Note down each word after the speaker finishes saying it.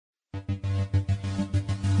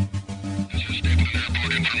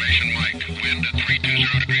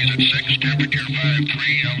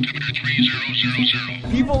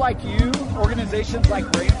People like you, organizations like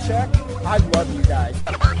Raincheck, I love you guys.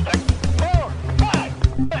 4, 5,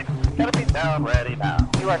 6, gotta be down, ready now.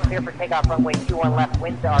 You are clear for takeoff runway 21 left.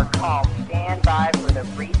 Winds are calm. Stand by for the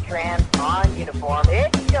retrans on uniform.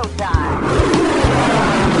 It's showtime.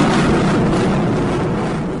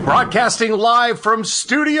 Broadcasting live from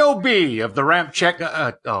Studio B of the Ramp Check.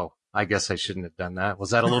 I guess I shouldn't have done that. Was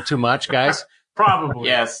that a little too much, guys? Probably.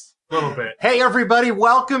 Yes. A little bit. Hey, everybody.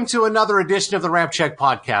 Welcome to another edition of the Ramp Check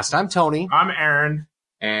podcast. I'm Tony. I'm Aaron.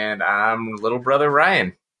 And I'm little brother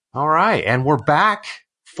Ryan. All right. And we're back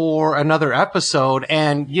for another episode.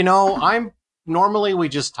 And, you know, normally we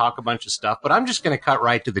just talk a bunch of stuff, but I'm just going to cut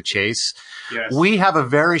right to the chase. Yes. We have a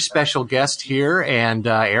very special guest here. And,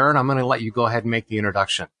 Aaron, I'm going to let you go ahead and make the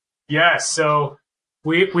introduction. Yes. So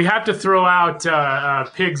we have to throw out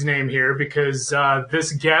Pig's name here because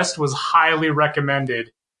this guest was highly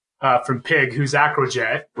recommended from Pig, who's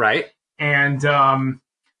Acrojet. Right. And I'm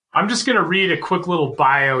just going to read a quick little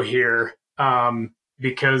bio here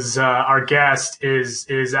because our guest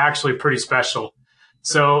is actually pretty special.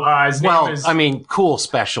 So his name is... I mean, cool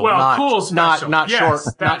special. Well, cool special. Not yes,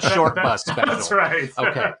 short bus special. That's right.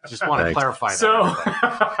 Okay. Just want to clarify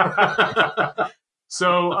that.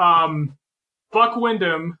 So Buck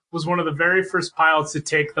Wyndham was one of the very first pilots to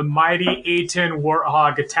take the mighty A-10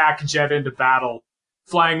 Warthog attack jet into battle,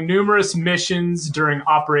 flying numerous missions during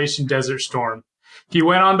Operation Desert Storm. He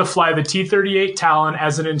went on to fly the T-38 Talon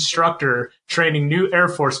as an instructor, training new Air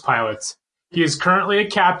Force pilots. He is currently a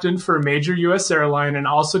captain for a major U.S. airline and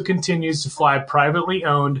also continues to fly privately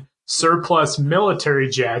owned surplus military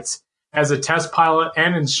jets as a test pilot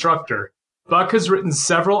and instructor. Buck has written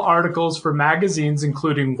several articles for magazines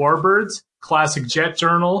including Warbirds, Classic Jet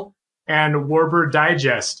Journal, and Warbird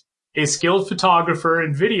Digest. A skilled photographer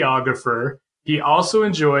and videographer, he also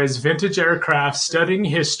enjoys vintage aircraft, studying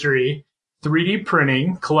history, 3D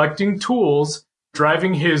printing, collecting tools,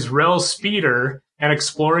 driving his rail speeder, and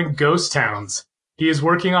exploring ghost towns. He is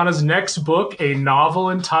working on his next book, a novel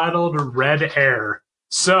entitled Red Air.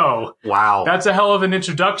 So, wow, that's a hell of an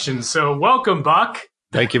introduction. So, welcome, Buck.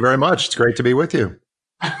 Thank you very much. It's great to be with you.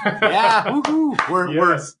 Yeah,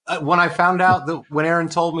 woohoo. When I found out that when Aaron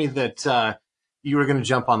told me that you were going to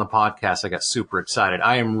jump on the podcast, I got super excited.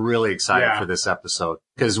 I am really excited for this episode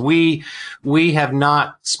because we have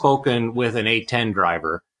not spoken with an A-10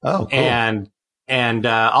 driver. Oh, cool. And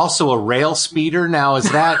also a rail speeder. Now,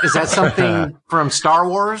 is that something from Star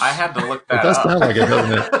Wars? I had to look that up. It does sound like it,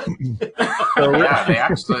 doesn't it? Yeah, they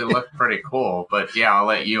actually look pretty cool. But yeah, I'll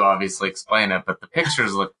let you obviously explain it. But the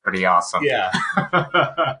pictures look pretty awesome. Yeah.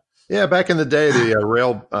 Yeah, back in the day,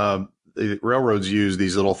 the railroads used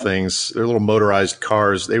these little things. They're little motorized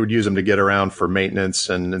cars. They would use them to get around for maintenance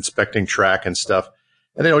and inspecting track and stuff.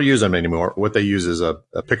 And they don't use them anymore. What they use is a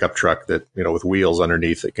pickup truck that, with wheels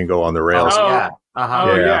underneath that can go on the rails. Oh, yeah.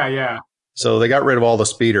 Uh-huh. Yeah. So they got rid of all the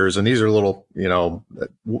speeders, and these are little,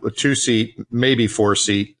 2-seat, maybe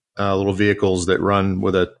 4-seat little vehicles that run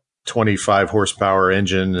with a 25 horsepower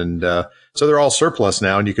engine. And so they're all surplus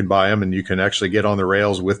now, and you can buy them, and you can actually get on the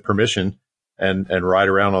rails with permission and ride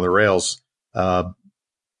around on the rails.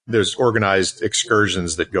 There's organized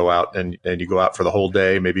excursions that go out, and you go out for the whole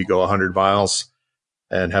day, maybe go 100 miles.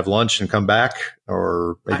 And have lunch and come back,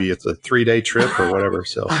 or maybe it's a 3-day trip or whatever.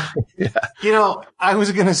 So, yeah. I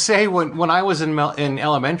was going to say when I was in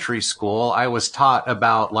elementary school, I was taught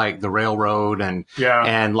about like the railroad and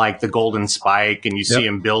like the Golden Spike, and you see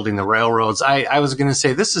them building the railroads. I was going to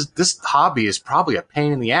say this hobby is probably a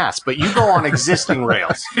pain in the ass, but you go on existing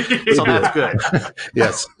rails, so that's good.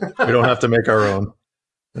 Yes, we don't have to make our own.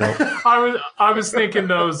 Nope. I was thinking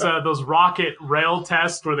those rocket rail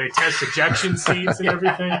tests where they test ejection seats and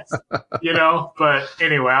everything, But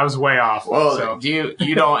anyway, I was way off. Well, so.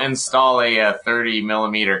 you don't install a 30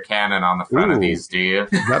 millimeter cannon on the front of these, do you?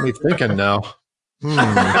 You got me thinking now.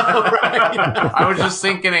 I was just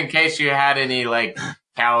thinking in case you had any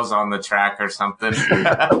cows on the track or something.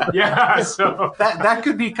 Yeah, so that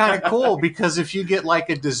could be kind of cool because if you get like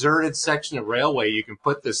a deserted section of railway, you can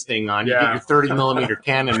put this thing on. You get your 30 millimeter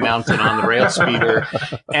cannon mounted on the rail speeder,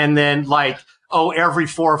 and then every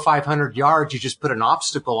 400 or 500 yards, you just put an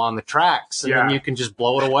obstacle on the tracks, and then you can just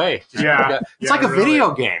blow it away. It's like a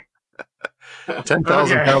video game. 10,000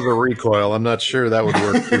 pounds of recoil. I'm not sure that would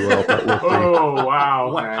work too well. Oh,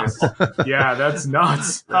 wow. Nice. Yeah, that's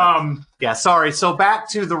nuts. Sorry. So back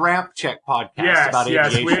to the Ramp Check podcast about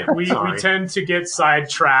aviation. We tend to get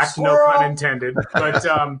sidetracked, no pun intended.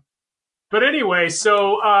 But anyway,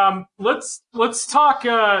 so let's talk,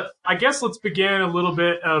 I guess let's begin a little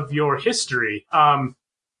bit of your history,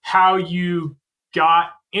 how you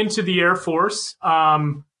got into the Air Force.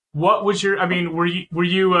 What was your? I mean, were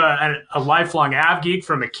you a lifelong av geek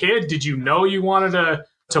from a kid? Did you know you wanted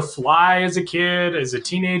to fly as a kid, as a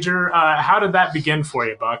teenager? How did that begin for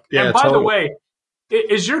you, Buck? Yeah, and by the way,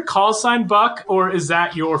 is your call sign Buck, or is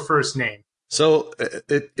that your first name? So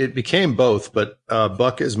it became both, but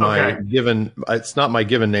Buck is my given. It's not my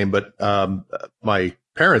given name, but my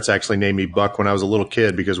parents actually named me Buck when I was a little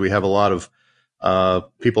kid because we have a lot of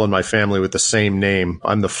people in my family with the same name.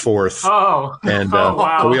 I'm the fourth. Oh, and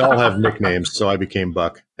wow. So we all have nicknames. So I became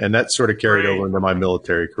Buck, and that sort of carried over into my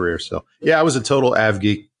military career. So yeah, I was a total av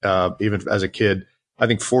geek, even as a kid. I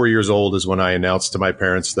think 4 years old is when I announced to my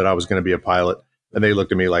parents that I was going to be a pilot, and they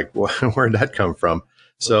looked at me like, "Where'd that come from?"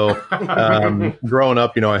 So growing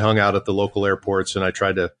up, I hung out at the local airports, and I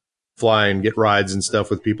tried to fly and get rides and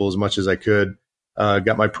stuff with people as much as I could.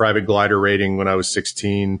 Got my private glider rating when I was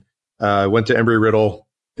 16. Went to Embry-Riddle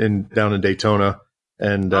down in Daytona,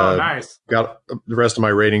 and nice. Got the rest of my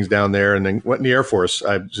ratings down there, and then went in the Air Force.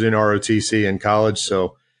 I was in ROTC in college,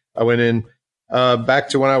 so I went in. Back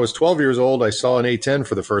to when I was 12 years old, I saw an A-10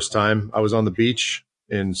 for the first time. I was on the beach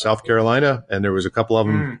in South Carolina, and there was a couple of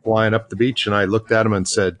them flying up the beach, and I looked at them and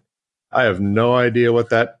said, I have no idea what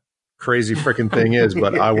that crazy freaking thing is,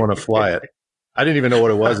 but I want to fly it. I didn't even know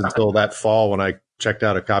what it was until that fall when I checked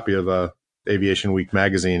out a copy of Aviation Week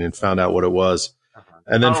magazine and found out what it was.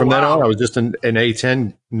 And then from then on, I was just an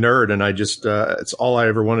A-10 nerd, and I just, it's all I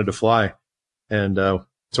ever wanted to fly. And so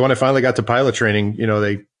when I finally got to pilot training,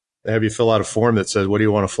 they have you fill out a form that says, what do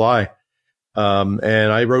you want to fly?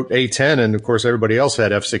 And I wrote A-10, and of course everybody else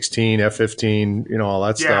had F-16, F-15, all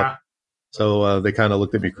that stuff. So they kind of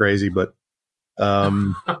looked at me crazy, but I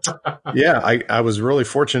was really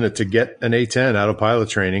fortunate to get an A-10 out of pilot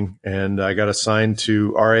training, and I got assigned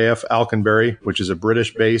to RAF Alconbury, which is a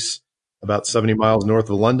British base about 70 miles north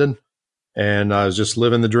of London. And I was just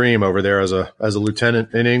living the dream over there as a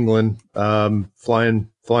lieutenant in England, flying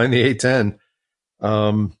the A-10.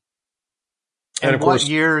 And of course,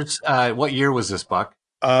 what year was this, Buck?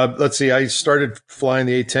 Let's see. I started flying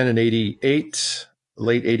the A-10 in 88,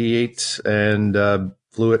 late 88, and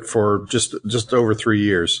flew it for just over 3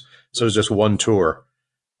 years. So it was just one tour.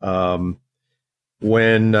 When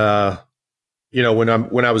I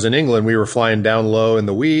was in England, we were flying down low in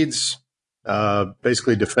the weeds,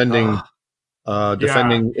 basically defending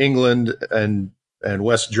England and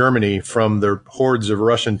West Germany from the hordes of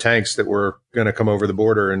Russian tanks that were going to come over the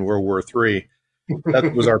border in World War III.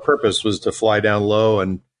 That was our purpose, was to fly down low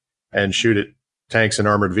and shoot at tanks and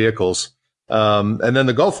armored vehicles. And then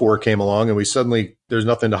the Gulf War came along, and there's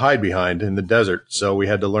nothing to hide behind in the desert. So we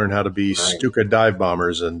had to learn how to be Stuka dive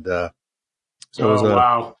bombers. And so it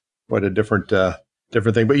was quite a different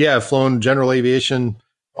thing. But yeah, I've flown general aviation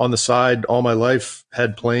on the side all my life,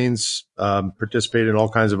 had planes, participated in all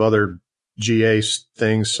kinds of other GA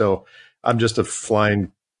things. So I'm just a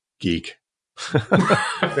flying geek.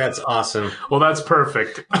 That's awesome. Well, that's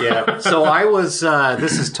perfect. Yeah. So I was,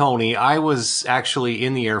 this is Tony. I was actually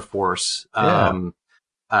in the Air Force, during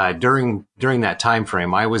that time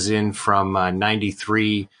frame. I was in from,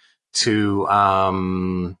 93 to,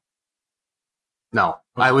 I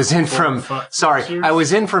was in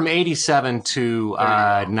from 87 to,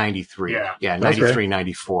 93. Yeah. 93,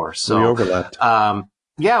 94. So we overlapped.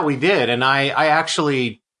 Yeah, we did. And I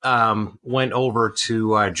actually, went over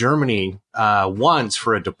to Germany once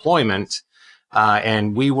for a deployment,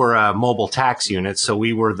 and we were a mobile tax unit, so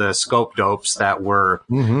we were the scope dopes that were,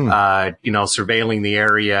 surveilling the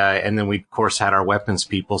area, and then we of course had our weapons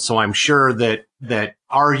people. So I'm sure that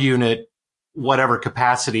our unit, whatever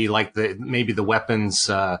capacity, like maybe the weapons,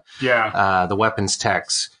 the weapons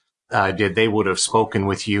techs did, they would have spoken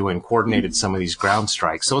with you and coordinated some of these ground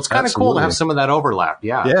strikes. So it's kind of cool to have some of that overlap.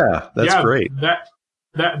 Yeah, that's great.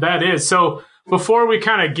 That is. So before we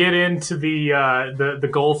kind of get into the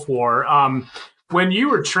Gulf War, when you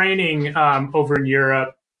were training over in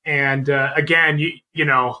Europe, and again, you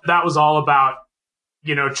know, that was all about,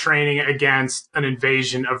 training against an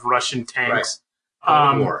invasion of Russian tanks.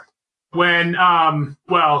 War. When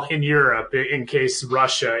in Europe, in case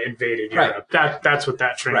Russia invaded Europe, that's what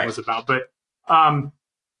that training was about. But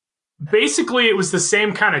basically, it was the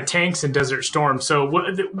same kind of tanks in Desert Storm. So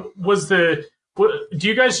do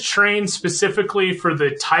you guys train specifically for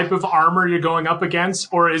the type of armor you're going up against,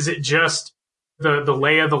 or is it just the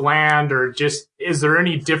lay of the land, or just is there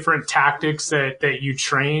any different tactics that you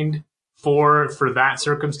trained for that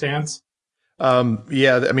circumstance? I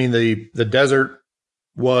mean the desert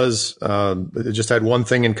was it just had one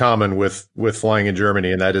thing in common with flying in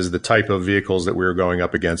Germany, and that is the type of vehicles that we were going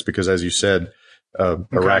up against. Because as you said,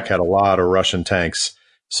 Iraq had a lot of Russian tanks.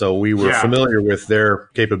 So we were familiar with their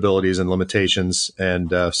capabilities and limitations.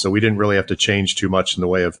 And so we didn't really have to change too much in the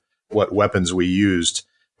way of what weapons we used.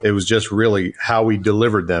 It was just really how we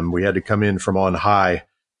delivered them. We had to come in from on high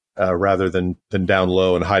rather than down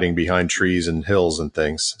low and hiding behind trees and hills and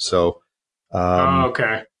things. So,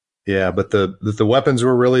 okay. Yeah, but the weapons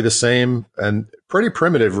were really the same and pretty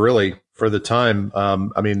primitive, really, for the time.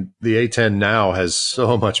 I mean, the A-10 now has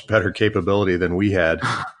so much better capability than we had.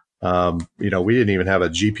 We didn't even have a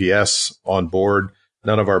GPS on board.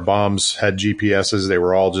 None of our bombs had GPSs. They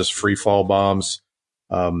were all just free fall bombs.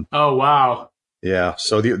 Oh, wow. Yeah.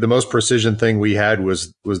 So the most precision thing we had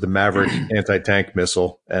was the Maverick anti-tank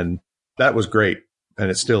missile, and that was great.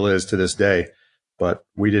 And it still is to this day. But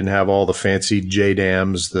we didn't have all the fancy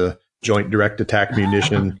JDAMs, the joint direct attack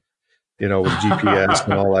munition, with GPS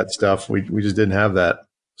and all that stuff. We just didn't have that.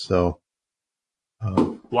 So,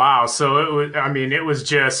 wow. So it was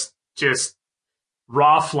just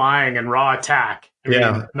raw flying and raw attack. I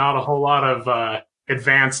mean, not a whole lot of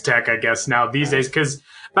advanced tech, I guess, now these days. Because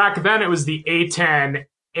back then it was the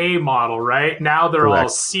A-10A model, right? Now they're all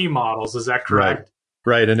C models. Is that correct?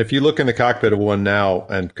 Right. And if you look in the cockpit of one now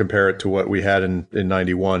and compare it to what we had in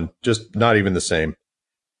 91, just not even the same.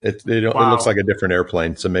 It looks like a different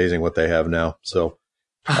airplane. It's amazing what they have now. So,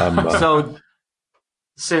 so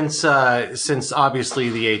since obviously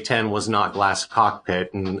the A-10 was not glass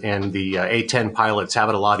cockpit and the A-10 pilots have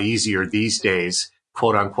it a lot easier these days,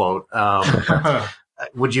 quote unquote,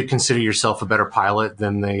 would you consider yourself a better pilot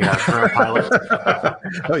than the current pilot?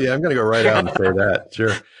 Oh yeah, I'm going to go right out and say that.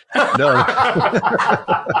 Sure. No,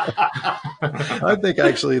 I think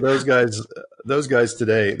actually those guys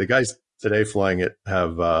today, the guys today flying it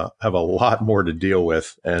have a lot more to deal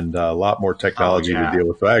with and a lot more technology to deal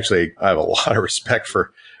with. So actually, I have a lot of respect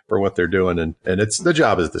for what they're doing, and it's the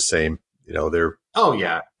job is the same. They're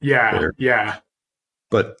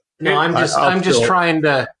But no, I'm just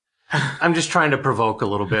trying to provoke a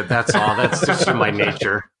little bit. That's all. That's just in my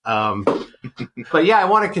nature. But yeah, I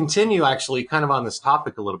want to continue actually kind of on this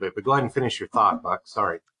topic a little bit, but go ahead and finish your thought, Buck.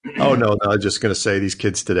 Sorry. Oh, no, I was just going to say these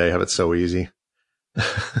kids today have it so easy.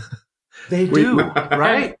 They do,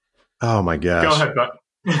 right? Oh my gosh. Go ahead, Buck.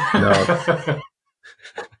 No.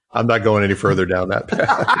 I'm not going any further down that path.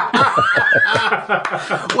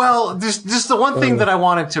 Well, just the one thing that I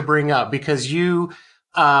wanted to bring up, because you,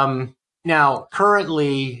 now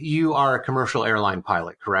currently you are a commercial airline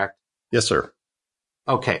pilot, correct? Yes, sir.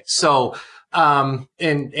 Okay. So, and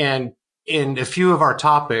in a few of our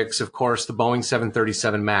topics, of course, the Boeing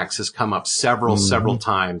 737 MAX has come up several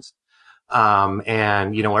times.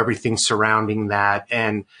 And, everything surrounding that.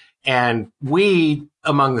 And we,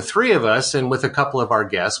 among the three of us and with a couple of our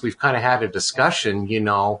guests, we've kind of had a discussion,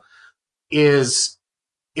 is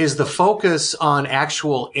the focus on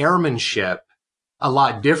actual airmanship a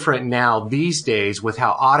lot different now these days with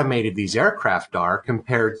how automated these aircraft are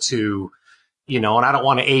compared to, and I don't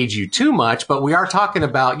want to age you too much, but we are talking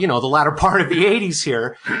about, the latter part of the 80s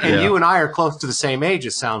here, and you and I are close to the same age,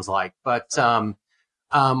 it sounds like. But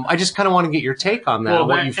I just kind of want to get your take on that,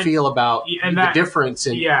 what you feel about the difference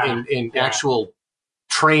in actual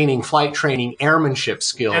training, flight training, airmanship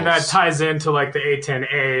skills. And that ties into like the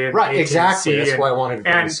A-10A and right, A-10C. exactly. That's why I wanted to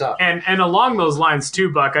bring this up. And along those lines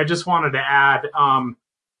too, Buck, I just wanted to add,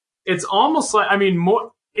 it's almost like,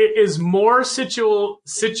 more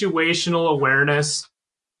situational awareness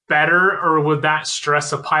better, or would that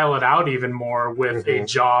stress a pilot out even more with a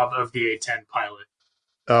job of the A-10 pilot?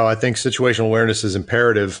 Oh, I think situational awareness is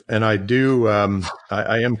imperative. And I do,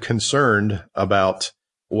 I am concerned about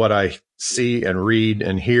what I see and read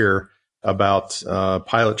and hear about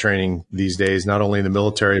pilot training these days, not only in the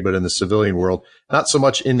military, but in the civilian world. Not so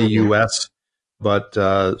much in the U.S., but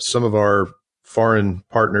some of our foreign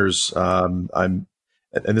partners, and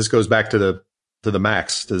this goes back to the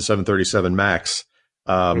MAX, to the 737 MAX.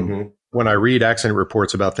 When I read accident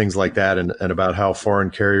reports about things like that and about how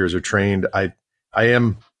foreign carriers are trained, I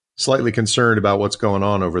am slightly concerned about what's going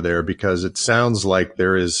on over there, because it sounds like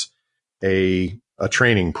there is a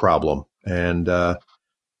training problem. And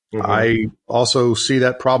I also see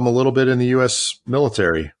that problem a little bit in the U.S.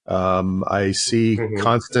 military. I see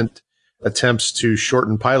constant attempts to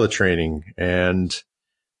shorten pilot training and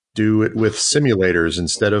do it with simulators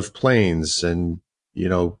instead of planes, and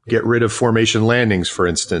get rid of formation landings, for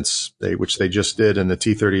instance, which they just did in the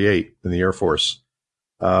T-38 in the Air Force.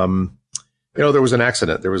 There was an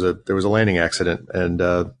accident. There was a landing accident, and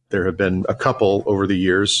there have been a couple over the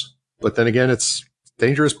years. But then again, it's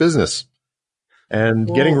dangerous business, and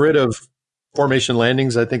getting rid of formation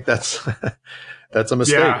landings, I think that's a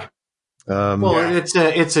mistake.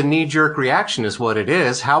 It's a knee-jerk reaction is what it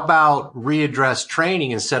is. How about readdress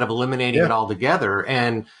training instead of eliminating it altogether?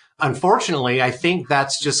 And unfortunately, I think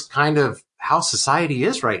that's just kind of how society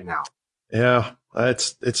is right now. Yeah,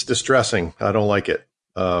 it's distressing. I don't like it.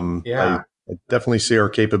 I definitely see our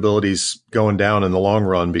capabilities going down in the long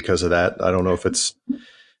run because of that. I don't know if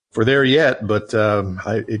we're there yet, but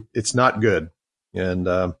it's not good. And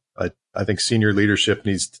I think senior leadership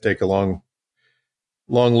needs to take a long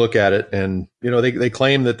look at it. And, they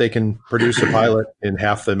claim that they can produce a pilot in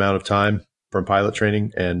half the amount of time from pilot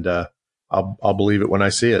training. And I'll believe it when I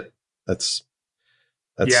see it. I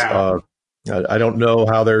don't know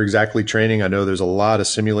how they're exactly training. I know there's a lot of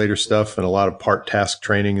simulator stuff and a lot of part task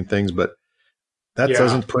training and things, but that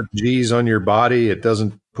doesn't put G's on your body. It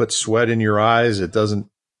doesn't put sweat in your eyes. It doesn't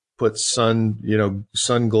put sun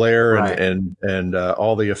glare and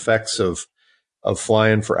all the effects of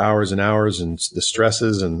flying for hours and hours and the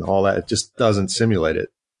stresses and all that. It just doesn't simulate it.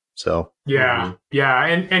 So, And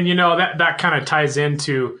that kind of ties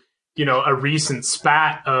into, a recent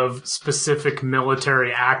spat of specific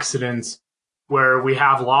military accidents where we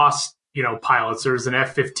have lost, pilots. There's an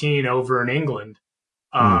F-15 over in England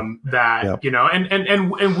and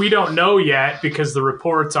we don't know yet because the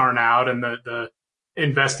reports aren't out and the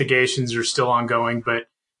investigations are still ongoing. But,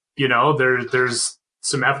 there's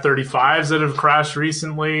some F-35s that have crashed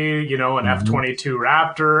recently, an F-22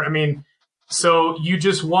 Raptor. I mean, so you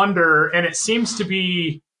just wonder, and it seems to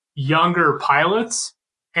be younger pilots.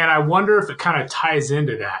 And I wonder if it kind of ties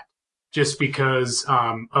into that just because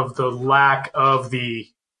of the lack of the,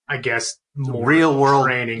 I guess, more real world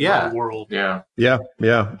training. Yeah. Real world. Yeah.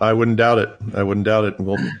 I wouldn't doubt it.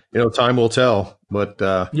 Well, time will tell. But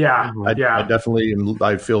I definitely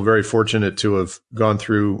I feel very fortunate to have gone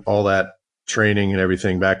through all that training and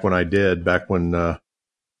everything back when when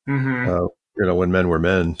men were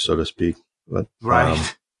men, so to speak. But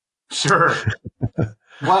Sure.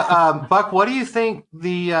 Well, Buck, what do you think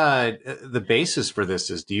the basis for this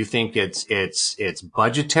is? Do you think it's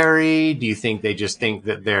budgetary? Do you think they just think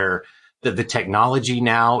that that the technology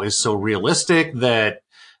now is so realistic that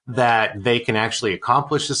they can actually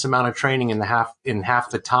accomplish this amount of training in half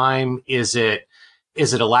the time? Is it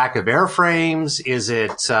a lack of airframes? Is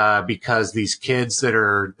it because these kids that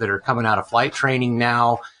are coming out of flight training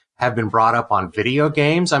now have been brought up on video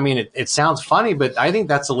games? I mean, it sounds funny, but I think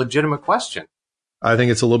that's a legitimate question. I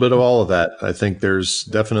think it's a little bit of all of that. I think there's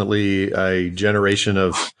definitely a generation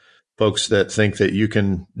of folks that think that you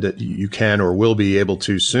can or will be able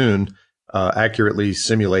to soon accurately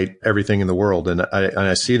simulate everything in the world. And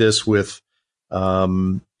I see this with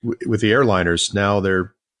the airliners. Now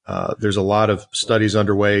there's a lot of studies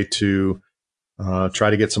underway to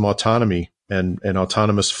try to get some autonomy and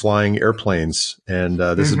autonomous flying airplanes. And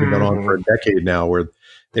this has been going on for a decade now, where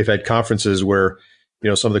they've had conferences where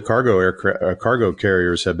some of the cargo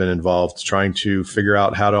carriers have been involved trying to figure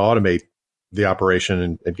out how to automate the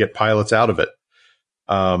operation and get pilots out of it.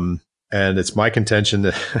 And it's my contention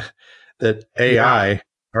that AI,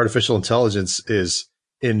 artificial intelligence, is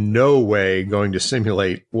in no way going to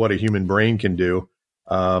simulate what a human brain can do.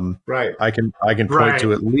 I can point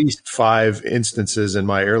to at least 5 instances in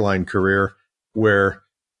my airline career where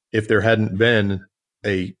if there hadn't been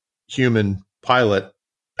a human pilot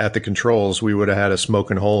at the controls, we would have had a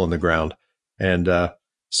smoking hole in the ground. And I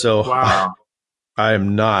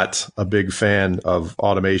am not a big fan of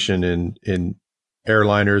automation in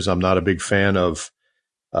airliners. I'm not a big fan of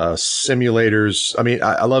simulators. I mean,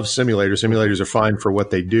 I love simulators. Simulators are fine for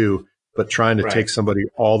what they do, but trying to take somebody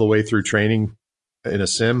all the way through training in a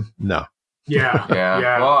sim, no. Yeah.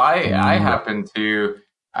 Well, I happen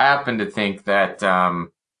to think that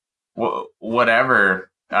whatever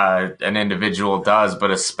an individual does, but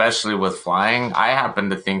especially with flying, I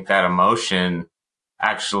happen to think that emotion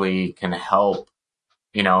actually can help,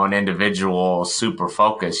 an individual super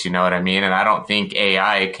focus, you know what I mean? And I don't think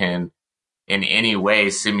AI can in any way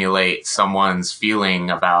simulate someone's feeling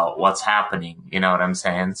about what's happening. You know what I'm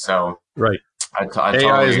saying? So right. I AI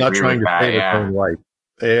totally is not agree trying with to that. save its own life.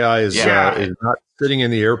 AI is not sitting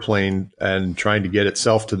in the airplane and trying to get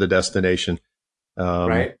itself to the destination.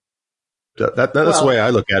 Right. That's the way I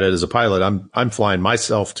look at it as a pilot. I'm flying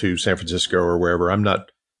myself to San Francisco or wherever. I'm not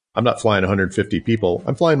flying 150 people.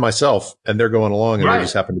 I'm flying myself, and they're going along, and they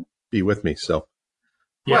just happen to be with me. So,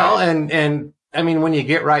 well, and I mean, when you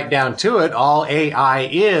get right down to it, all AI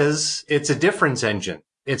it's a difference engine.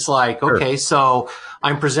 It's like, okay, so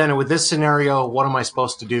I'm presented with this scenario. What am I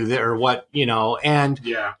supposed to do there? Or what, and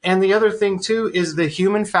the other thing too is the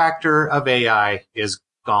human factor of AI is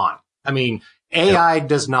gone. I mean, AI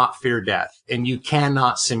does not fear death, and you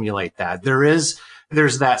cannot simulate that. There is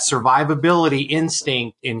there's that survivability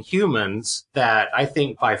instinct in humans that I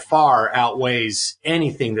think by far outweighs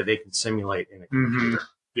anything that they can simulate in a computer. Mm-hmm.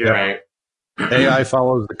 Yeah. Right. AI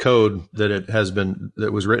follows the code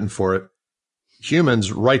that was written for it.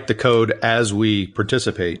 Humans write the code as we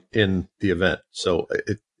participate in the event. So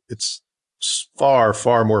it's far,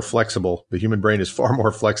 far more flexible. The human brain is far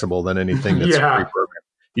more flexible than anything that's pre-programmed.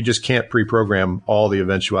 You just can't pre-program all the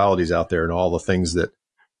eventualities out there and all the things that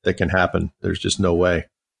can happen. There's just no way.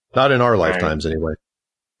 Not in our lifetimes anyway.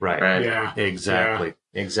 Right. Yeah. Exactly. Yeah.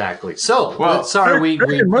 Exactly. So, well, sorry, we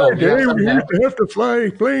in my day, we used to have to fly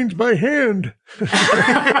planes by hand.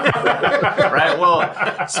 Right.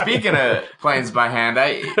 Well, speaking of planes by hand,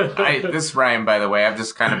 this is Ryan, by the way. I've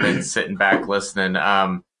just kind of been sitting back listening.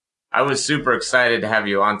 I was super excited to have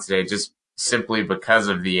you on today, just simply because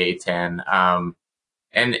of the A10.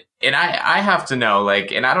 And I have to know,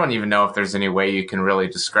 like, and I don't even know if there's any way you can really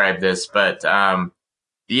describe this, but the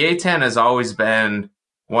A10 has always been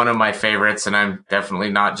one of my favorites, and I'm definitely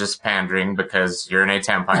not just pandering because you're an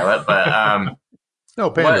A10 pilot, but no,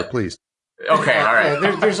 pander, please. Okay, all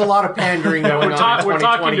right. There's a lot of pandering going on. We're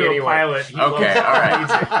talking to anyway. a pilot. Okay, all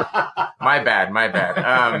right. My bad.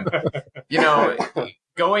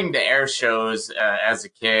 Going to air shows as a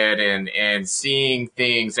kid and seeing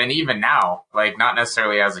things, and even now, like not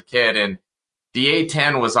necessarily as a kid, and the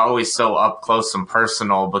A10 was always so up close and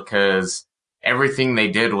personal because everything they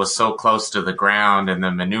did was so close to the ground and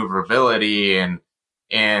the maneuverability.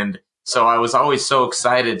 And so I was always so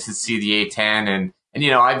excited to see the A10. And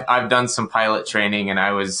I've done some pilot training, and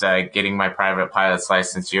I was getting my private pilot's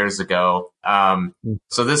license years ago.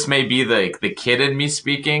 So this may be the kid in me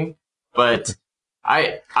speaking, but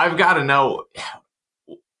I've got to know,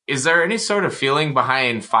 is there any sort of feeling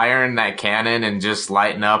behind firing that cannon and just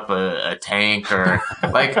lighting up a tank, or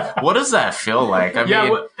like, what does that feel like? I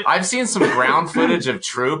mean, I've seen some ground footage of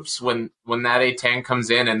troops when that A10 comes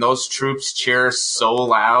in, and those troops cheer so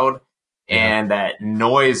loud, and that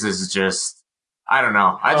noise is just, I don't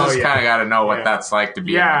know. I just kind of got to know what that's like to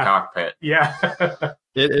be in the cockpit. Yeah.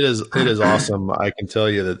 It is awesome. I can tell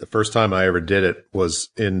you that the first time I ever did it was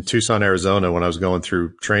in Tucson, Arizona, when I was going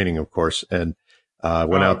through training, of course, and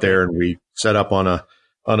went out there and we set up on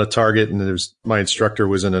a target, and my instructor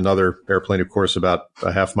was in another airplane, of course, about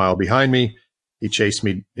a half mile behind me. He chased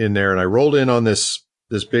me in there, and I rolled in on this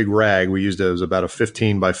big rag. We used it was about a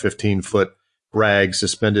 15 by 15 foot rag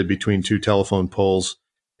suspended between two telephone poles,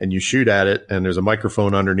 and you shoot at it, and there's a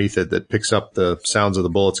microphone underneath it that picks up the sounds of the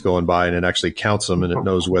bullets going by, and it actually counts them, and it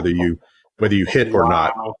knows whether you hit or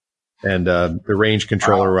not. And the range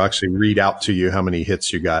controller will actually read out to you how many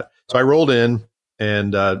hits you got. So I rolled in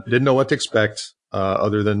and didn't know what to expect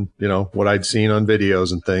other than, what I'd seen on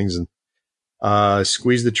videos and things. And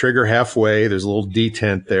squeezed the trigger halfway. There's a little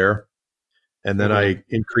detent there. And then I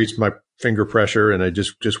increased my finger pressure, and I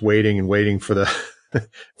just waiting for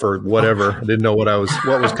for whatever. I didn't know what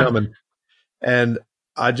was coming. And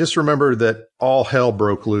I just remember that all hell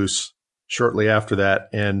broke loose shortly after that.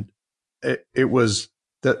 And it was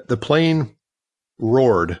the plane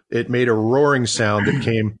roared. It made a roaring sound that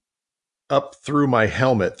came up through my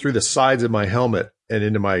helmet, through the sides of my helmet and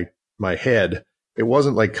into my head. It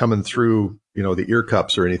wasn't like coming through, the ear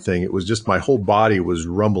cups or anything. It was just my whole body was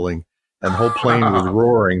rumbling and the whole plane was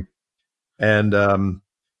roaring. And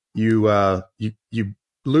you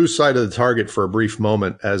lose sight of the target for a brief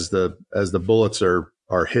moment as the bullets are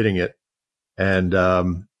hitting it. And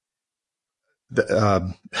I'm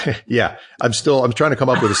trying to come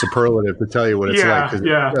up with a superlative to tell you what it's like.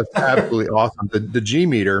 That's absolutely awesome. The G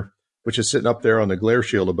meter, which is sitting up there on the glare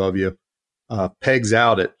shield above you, pegs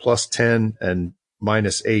out at +10 and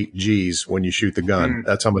 -8 Gs when you shoot the gun.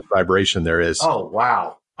 That's how much vibration there is. Oh,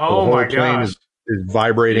 wow. Oh, my gosh. The whole plane is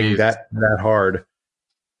vibrating that hard.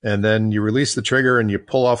 And then you release the trigger and you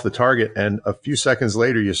pull off the target, and a few seconds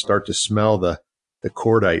later you start to smell the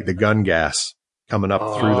cordite, the gun gas coming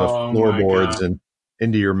up through the floorboards and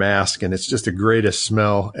into your mask, and it's just the greatest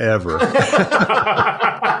smell ever.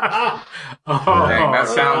 That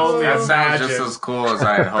sounds just as cool as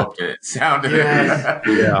I had hoped it sounded.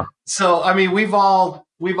 Yeah. So, I mean, we've all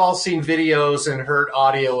seen videos and heard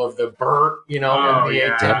audio of the burp, when the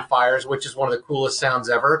A10 fires, which is one of the coolest sounds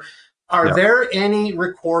ever. Are there any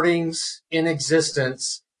recordings in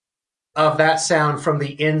existence of that sound from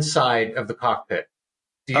the inside of the cockpit?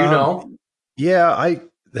 Do you know? Yeah, I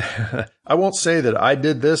won't say that I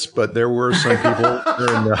did this, but there were some people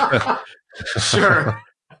during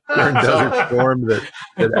Desert Storm that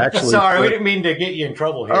actually. Sorry, we didn't mean to get you in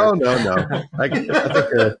trouble here. Oh no! I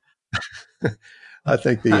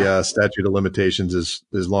think the statute of limitations is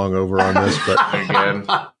long over on this, but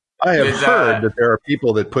I have heard that there are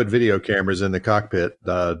people that put video cameras in the cockpit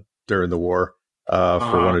during the war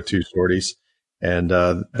for one or two sorties. And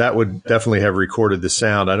that would definitely have recorded the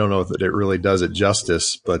sound. I don't know if it really does it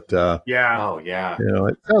justice, but yeah.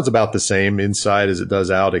 It sounds about the same inside as it does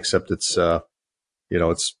out, except it's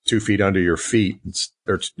it's 2 feet under your feet.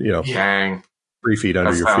 Dang. 3 feet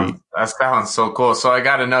under your feet. That sounds so cool. So I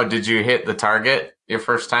got to know, did you hit the target your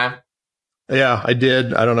first time? Yeah, I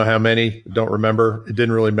did. I don't know how many. Don't remember. It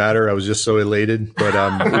didn't really matter. I was just so elated. But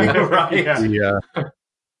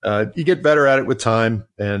you get better at it with time,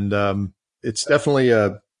 and it's definitely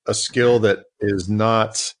a skill that is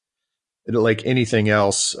not like anything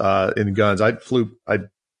else in guns. I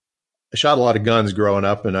shot a lot of guns growing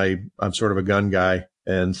up, and I'm sort of a gun guy,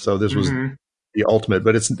 and so this was the ultimate.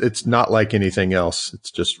 But it's not like anything else.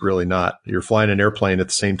 It's just really not. You're flying an airplane at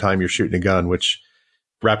the same time you're shooting a gun, which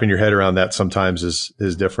wrapping your head around that sometimes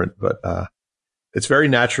is different. But it's very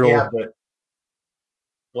natural. Yeah, but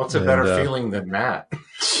what's a better feeling than that?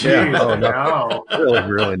 Yeah, no.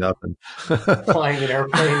 Really nothing. Flying an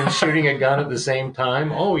airplane and shooting a gun at the same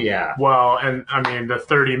time. Oh yeah. Well, and I mean the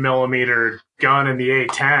 30 millimeter gun in the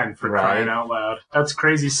A10 for crying out loud. That's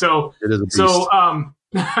crazy. So it is a beast.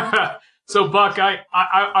 So Buck,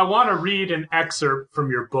 I want to read an excerpt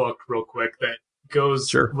from your book real quick that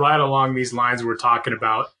goes right along these lines we're talking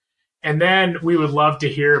about. And then we would love to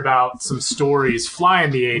hear about some stories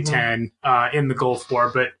flying the A-10 in the Gulf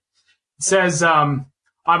War. But it says, I'm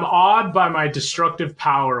awed by my destructive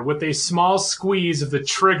power. With a small squeeze of the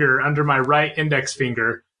trigger under my right index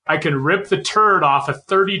finger, I can rip the turd off a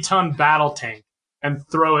 30-ton battle tank and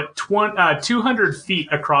throw it 200 feet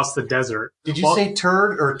across the desert. Did you say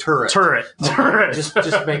turd or turret? Turret.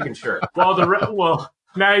 Just making sure. Well,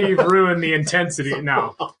 now you've ruined the intensity.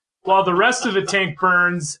 Now, while the rest of the tank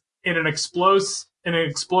burns in an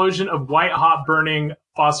explosion of white-hot burning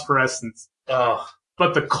phosphorescence. Oh.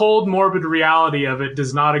 But the cold, morbid reality of it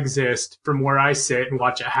does not exist from where I sit and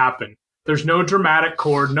watch it happen. There's no dramatic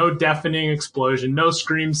chord, no deafening explosion, no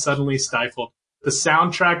screams suddenly stifled. The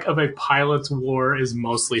soundtrack of a pilot's war is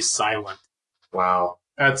mostly silent. Wow.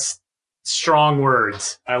 That's strong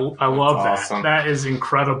words. I love that. That is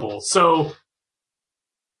incredible. So,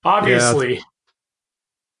 obviously...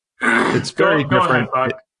 It's very different. Go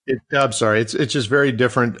ahead, I'm sorry. It's just very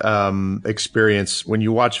different experience when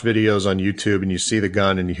you watch videos on YouTube and you see the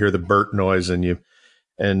gun and you hear the burst noise and you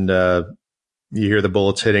hear the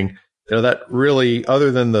bullets hitting. That really,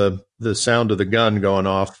 other than the sound of the gun going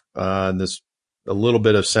off, and this a little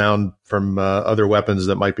bit of sound from other weapons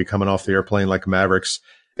that might be coming off the airplane like Mavericks,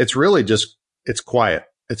 it's really just it's quiet.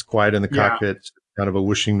 It's quiet in the cockpit. It's kind of a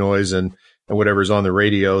whooshing noise and whatever's on the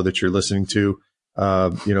radio that you're listening to,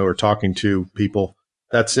 or talking to people.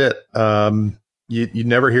 That's it. You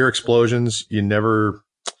never hear explosions. You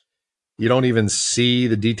don't even see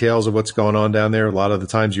the details of what's going on down there. A lot of the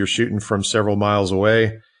times you're shooting from several miles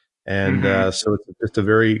away. And so it's just a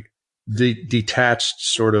very detached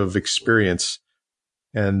sort of experience.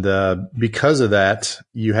 And because of that,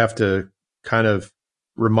 you have to kind of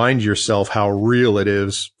remind yourself how real it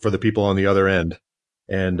is for the people on the other end.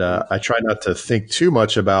 And I try not to think too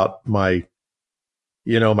much about my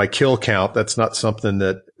kill count. That's not something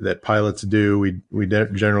that pilots do. We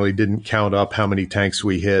generally didn't count up how many tanks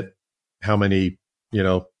we hit, how many,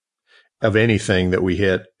 of anything that we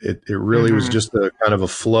hit. It really was just a kind of a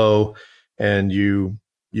flow, and you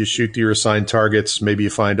shoot to your assigned targets. Maybe you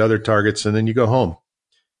find other targets, and then you go home,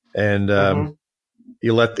 and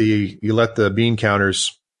you let the bean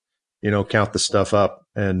counters, count the stuff up.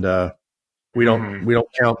 And we don't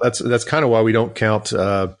count. That's kind of why we don't count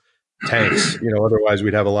tanks. Otherwise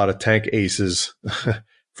we'd have a lot of tank aces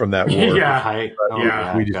from that war.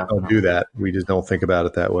 We just don't do that. We just don't think about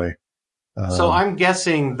it that way. So I'm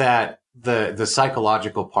guessing that the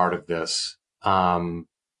psychological part of this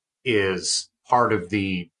is part of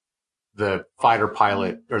the fighter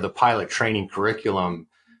pilot or the pilot training curriculum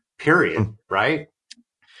period, right?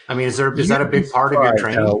 I mean, is that a big part of your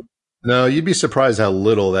training? No, you'd be surprised how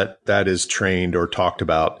little that is trained or talked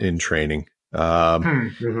about in training.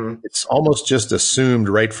 It's almost just assumed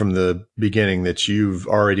right from the beginning that you've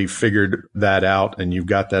already figured that out and you've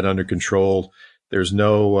got that under control. There's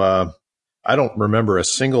no, I don't remember a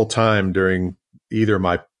single time during either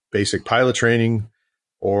my basic pilot training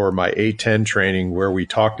or my A-10 training where we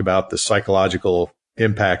talked about the psychological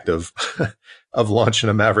impact of launching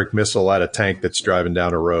a Maverick missile at a tank that's driving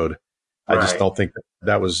down a road. I just don't think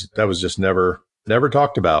that was just never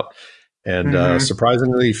talked about. And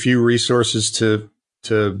surprisingly few resources to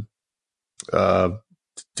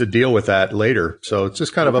deal with that later. So it's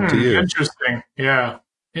just kind of up to you. Interesting. Yeah.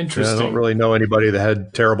 Interesting. I don't really know anybody that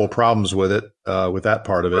had terrible problems with it, with that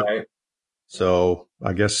part of it. Right. So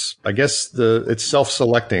I guess it's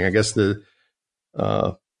self-selecting. I guess the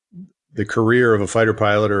career of a fighter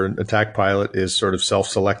pilot or an attack pilot is sort of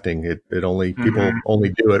self-selecting. It only people only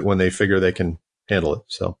do it when they figure they can handle it.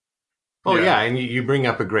 So. Oh yeah, and you bring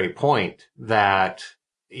up a great point that,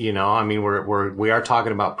 I mean, we are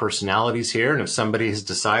talking about personalities here, and if somebody has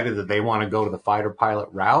decided that they want to go to the fighter pilot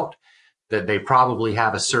route, that they probably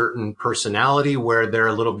have a certain personality where they're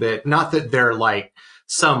a little bit, not that they're like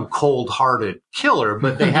some cold-hearted killer,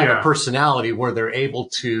 but they have a personality where they're able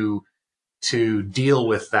to deal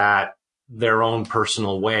with that their own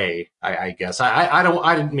personal way, I guess.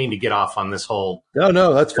 I didn't mean to get off on this whole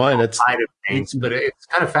no, that's fine. It's side of things, but it's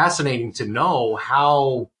kind of fascinating to know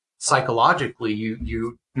how psychologically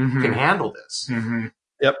you can handle this. Mm-hmm.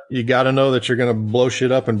 Yep, you got to know that you're going to blow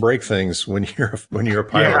shit up and break things when you're a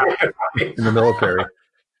pilot in the military.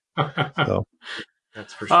 So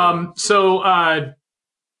that's for sure. So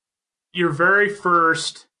your very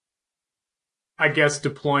first, I guess,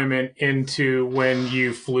 deployment into when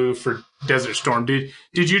you flew for Desert Storm. Did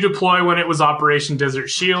you deploy when it was Operation Desert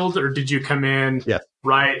Shield, or did you come in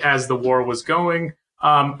right as the war was going?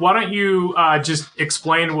 Why don't you just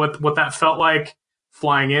explain what that felt like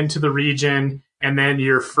flying into the region, and then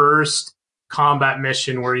your first combat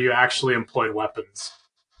mission where you actually employed weapons?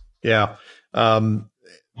 Yeah.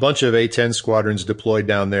 Bunch of A-10 squadrons deployed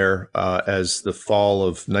down there as the fall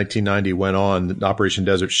of 1990 went on, Operation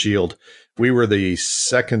Desert Shield. We were the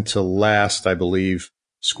second to last, I believe,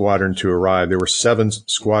 squadron to arrive. There were 7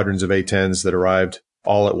 squadrons of A-10s that arrived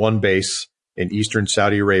all at one base in eastern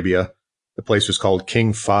Saudi Arabia. The place was called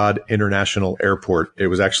King Fahd International Airport. It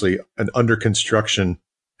was actually an under construction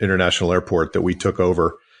international airport that we took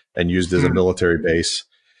over and used as a military base.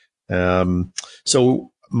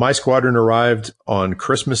 So my squadron arrived on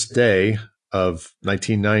Christmas Day of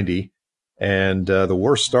 1990, and the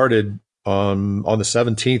war started on the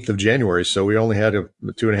 17th of January. So we only had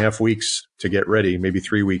 2.5 weeks to get ready, maybe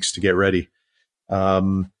 3 weeks to get ready.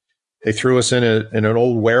 They threw us in an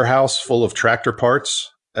old warehouse full of tractor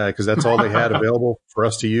parts because that's all they had available for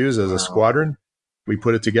us to use as a squadron. We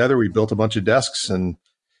put it together. We built a bunch of desks and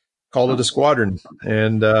called it a squadron.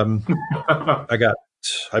 And I got,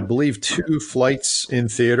 I believe, 2 flights in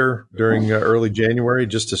theater during early January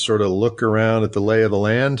just to sort of look around at the lay of the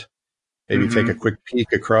land. Maybe take a quick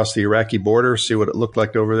peek across the Iraqi border, see what it looked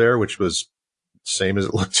like over there, which was the same as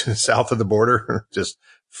it looked south of the border, just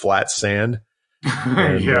flat sand.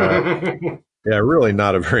 And, really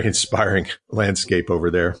not a very inspiring landscape over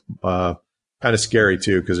there. Kind of scary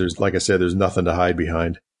too, because like I said, there's nothing to hide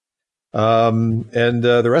behind. And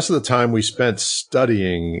the rest of the time we spent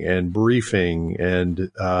studying and briefing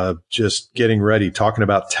and just getting ready, talking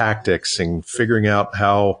about tactics and figuring out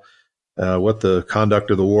how what the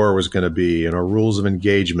conduct of the war was going to be and our rules of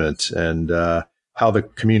engagement and how the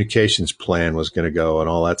communications plan was going to go and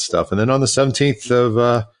all that stuff. And then on the 17th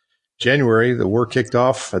of January, the war kicked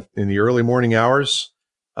off in the early morning hours.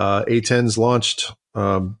 A-10s launched,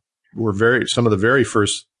 were some of the very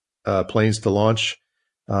first planes to launch.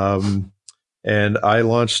 And I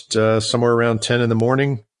launched somewhere around 10 in the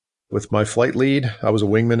morning with my flight lead. I was a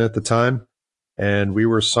wingman at the time, and we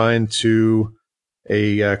were assigned to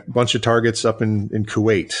a bunch of targets up in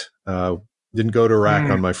Kuwait. Didn't go to Iraq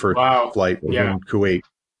on my first flight. It was in Kuwait,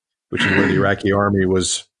 which is where the Iraqi army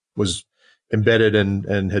was embedded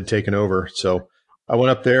and had taken over. So I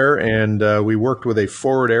went up there and we worked with a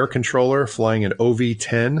forward air controller flying an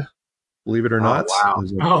OV-10, believe it or not.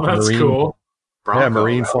 Wow. That's cool. Bronco,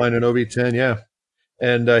 Marine flying an OV-10, yeah.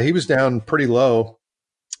 And he was down pretty low,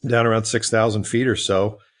 down around 6,000 feet or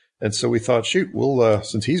so. And so we thought, shoot, we'll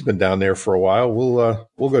since he's been down there for a while,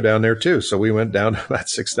 we'll go down there too. So we went down to about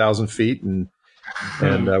 6,000 feet and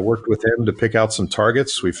worked with him to pick out some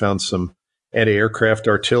targets. We found some anti-aircraft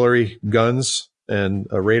artillery guns and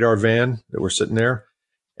a radar van that were sitting there,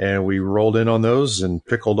 and we rolled in on those and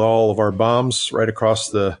pickled all of our bombs right across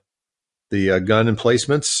the gun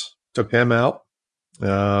emplacements. Took them out,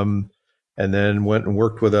 and then went and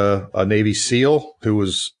worked with a Navy SEAL who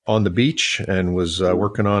was on the beach and was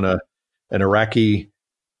working on an Iraqi.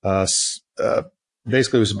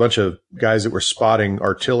 Basically, it was a bunch of guys that were spotting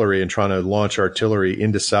artillery and trying to launch artillery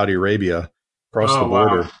into Saudi Arabia across the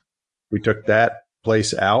border. Wow. We took that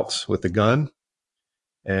place out with the gun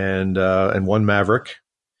and one Maverick.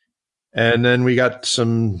 And then we got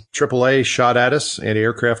some AAA shot at us,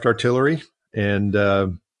 anti-aircraft artillery, and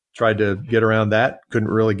tried to get around that. Couldn't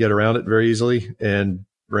really get around it very easily and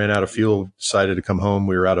ran out of fuel, decided to come home.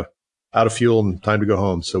 We were out of fuel and time to go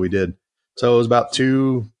home. So we did. So it was about a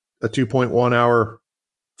 2.1 hour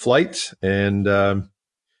flight and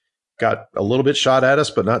got a little bit shot at us,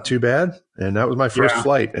 but not too bad. And that was my first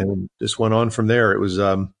flight, and just went on from there. It was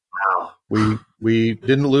we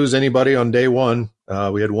didn't lose anybody on day one.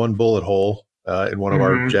 We had one bullet hole in one of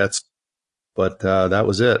our jets, but that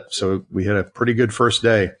was it. So we had a pretty good first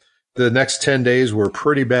day. The next 10 days were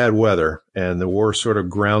pretty bad weather, and the war sort of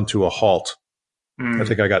ground to a halt. I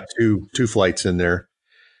think I got two flights in there.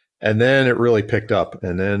 And then it really picked up.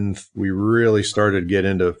 And then we really started to get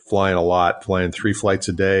into flying a lot, flying 3 flights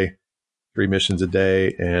a day, 3 missions a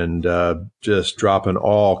day, and just dropping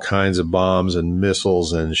all kinds of bombs and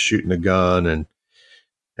missiles and shooting a gun.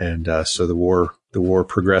 And so the war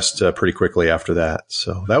progressed pretty quickly after that.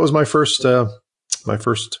 So that was my first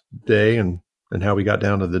day and how we got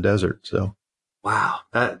down to the desert. So, wow,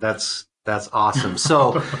 that's awesome.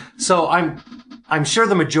 So I'm sure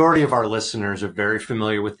the majority of our listeners are very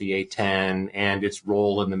familiar with the A-10 and its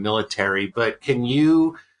role in the military, but can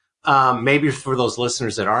you, maybe for those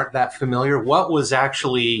listeners that aren't that familiar, what was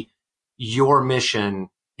actually your mission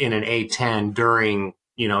in an A-10 during,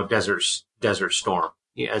 Desert Storm?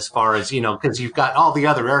 As far as, because you've got all the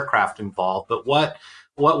other aircraft involved, but what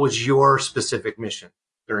was your specific mission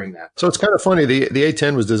during that? So it's kind of funny. The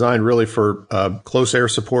A-10 was designed really for close air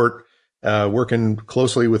support, working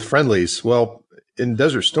closely with friendlies. Well, in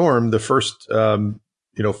Desert Storm, the first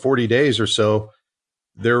 40 days or so,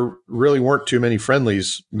 there really weren't too many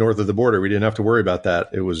friendlies north of the border. We didn't have to worry about that.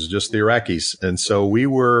 It was just the Iraqis, and so we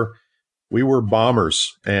were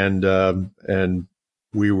bombers, and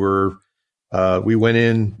we went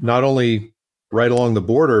in not only right along the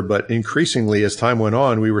border, but increasingly as time went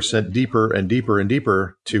on, we were sent deeper and deeper and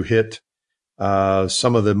deeper to hit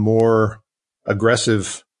some of the more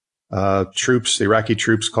aggressive troops, the Iraqi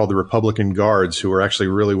troops called the Republican Guards, who were actually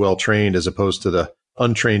really well trained as opposed to the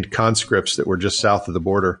untrained conscripts that were just south of the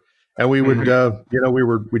border. And we would,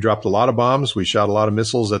 we dropped a lot of bombs. We shot a lot of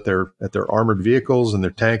missiles at their armored vehicles and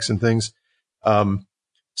their tanks and things.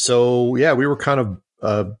 So yeah, we were kind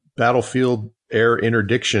of battlefield air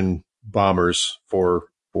interdiction bombers for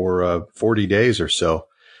 40 days or so.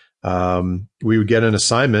 We would get an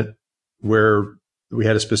assignment where we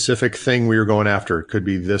had a specific thing we were going after. It could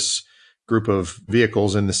be this group of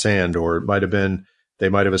vehicles in the sand, or it might have been, they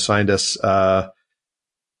might have assigned us a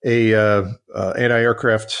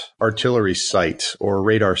anti-aircraft artillery site or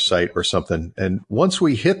radar site or something. And once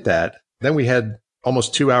we hit that, then we had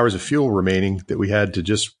almost 2 hours of fuel remaining that we had to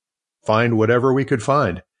just find whatever we could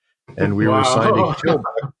find. And we were assigned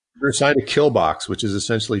a kill box, which is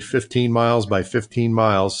essentially 15 miles by 15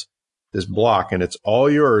 miles, this block, and it's all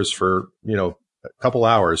yours for, a couple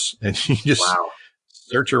hours, and you just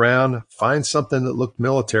search around, find something that looked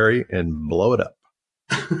military, and blow it up.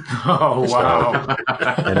 Oh, wow.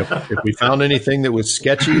 And if we found anything that was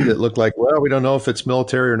sketchy, that looked like, well, we don't know if it's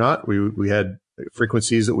military or not, we had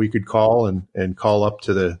frequencies that we could call and call up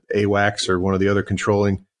to the AWACS or one of the other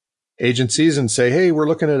controlling agencies and say, hey, we're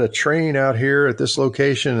looking at a train out here at this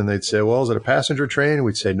location. And they'd say, well, is it a passenger train? And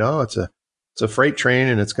we'd say, no, it's a freight train,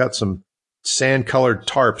 and it's got some sand colored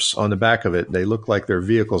tarps on the back of it. They look like they're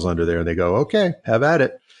vehicles under there. And they go, okay, have at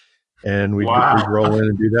it. And we'd roll in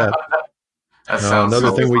and do that.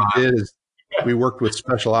 Another thing we did is we worked with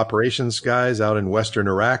special operations guys out in Western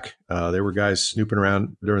Iraq. There were guys snooping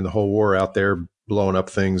around during the whole war out there, blowing up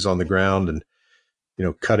things on the ground and,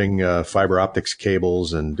 cutting fiber optics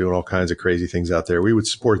cables and doing all kinds of crazy things out there. We would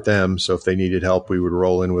support them. So if they needed help, we would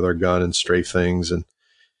roll in with our gun and strafe things. And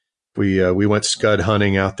we went scud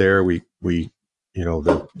hunting out there.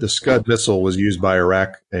 The Scud missile was used by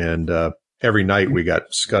Iraq, and every night we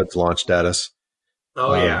got Scuds launched at us.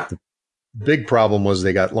 Oh, yeah. The big problem was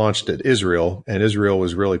they got launched at Israel, and Israel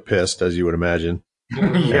was really pissed, as you would imagine.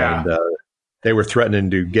 Yeah. And they were threatening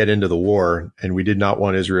to get into the war, and we did not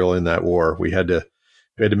want Israel in that war. We had to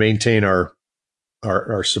maintain our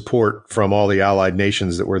support from all the allied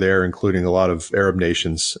nations that were there, including a lot of Arab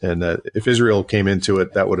nations. And if Israel came into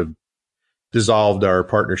it, that would have dissolved our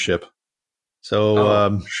partnership.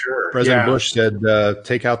 So President Bush said,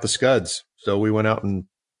 take out the Scuds. So we went out and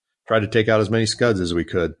tried to take out as many Scuds as we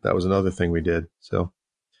could. That was another thing we did. So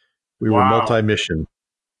we were multi-mission.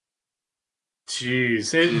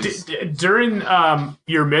 Jeez. During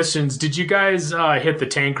your missions, did you guys hit the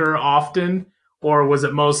tanker often? Or was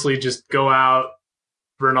it mostly just go out,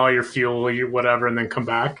 burn all your fuel, whatever, and then come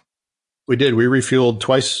back? We did. We refueled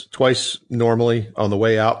twice normally, on the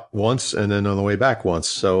way out once, and then on the way back once.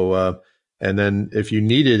 So, and then if you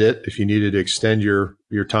needed to extend your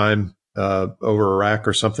time over Iraq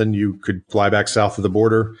or something, you could fly back south of the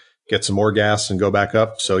border, get some more gas, and go back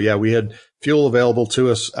up. So yeah, we had fuel available to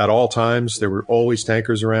us at all times. There were always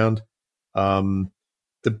tankers around.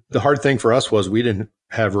 the hard thing for us was we didn't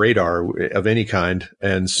have radar of any kind.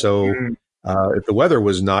 And so if the weather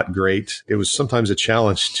was not great, it was sometimes a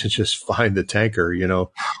challenge to just find the tanker, you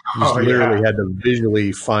know. You just literally had to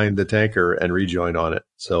visually find the tanker and rejoin on it.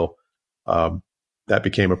 So that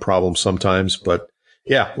became a problem sometimes. But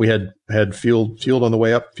yeah, we had fuel on the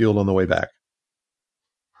way up, fuel on the way back.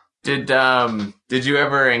 Did you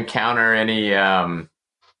ever encounter any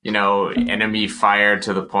enemy fire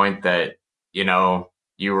to the point that, you know,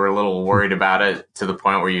 you were a little worried about it to the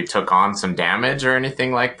point where you took on some damage or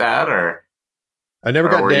anything like that? Or I never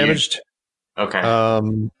got damaged. Okay.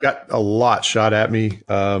 Got a lot shot at me.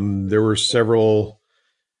 There were several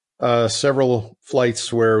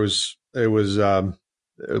flights where it was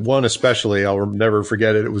one especially, I'll never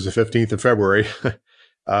forget it. It was the 15th of February.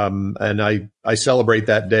 And I celebrate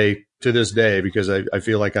that day to this day because I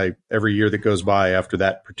feel like every year that goes by after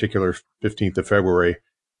that particular 15th of February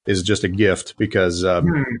is just a gift because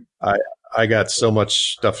I got so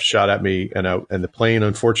much stuff shot at me and the plane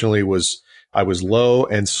unfortunately I was low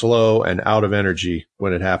and slow and out of energy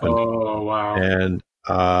when it happened. Oh wow. And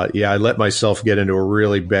I let myself get into a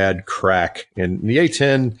really bad crack. And the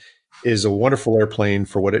A-10 is a wonderful airplane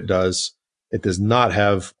for what it does. It does not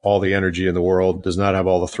have all the energy in the world, does not have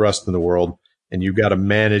all the thrust in the world, and you've got to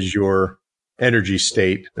manage your energy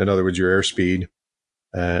state. In other words, your airspeed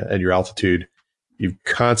and your altitude. You've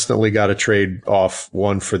constantly got to trade off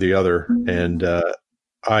one for the other. And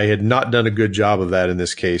I had not done a good job of that in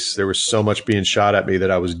this case. There was so much being shot at me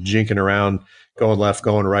that I was jinking around, going left,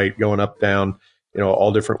 going right, going up, down, you know,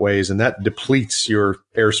 all different ways. And that depletes your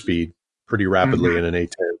airspeed pretty rapidly in an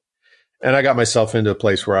A-10. And I got myself into a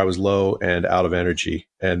place where I was low and out of energy,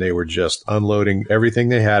 and they were just unloading everything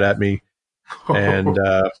they had at me. And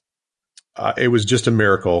it was just a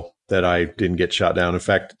miracle that I didn't get shot down. In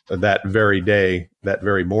fact, that very day, that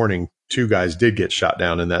very morning, 2 guys did get shot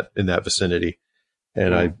down in that vicinity.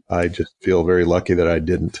 And I just feel very lucky that I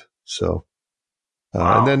didn't. So,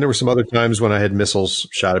 and then there were some other times when I had missiles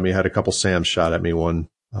shot at me. I had a couple SAMs shot at me, one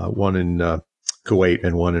in Kuwait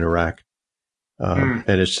and one in Iraq. And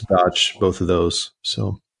it's to dodge both of those.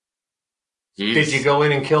 So, did you go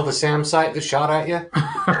in and kill the SAM site that shot at you?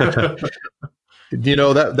 You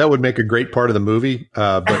know, that would make a great part of the movie.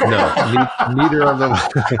 But no, neither of them,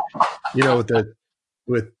 you know,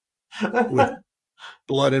 with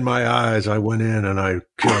blood in my eyes, I went in and I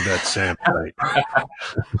killed that SAM site.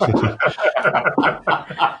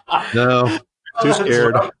 No, too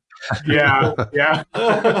scared. Yeah.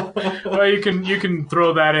 Well, you can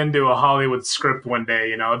throw that into a Hollywood script one day.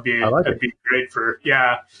 You know, it'd be great for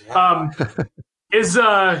Is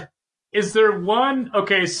there one?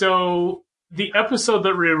 Okay, so the episode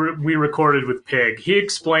that we recorded with Pig, he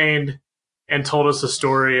explained and told us a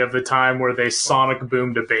story of the time where they sonic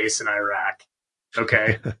boomed a base in Iraq.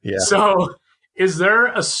 Okay, yeah. So is there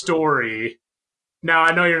a story? Now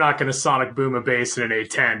I know you're not going to sonic boom a base in an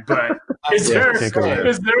A-10, but is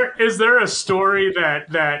there a story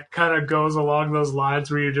that kind of goes along those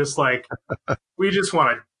lines where you're just like, we just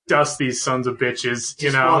want to dust these sons of bitches,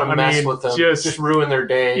 you know? Want to mess with them, just ruin their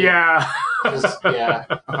day. Yeah,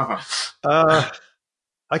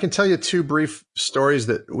 I can tell you 2 brief stories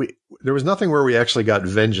that there was nothing where we actually got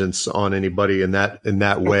vengeance on anybody in that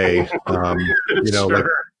way. You know, sure.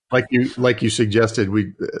 like you suggested,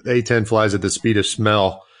 A-10 flies at the speed of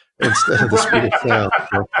smell instead of the speed of sound.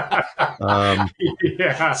 So,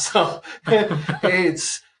 yeah. So, hey,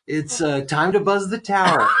 it's time to buzz the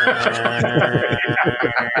tower.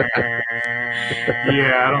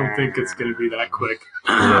 Yeah, I don't think it's going to be that quick.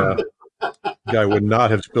 Yeah. Guy would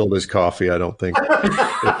not have spilled his coffee, I don't think. It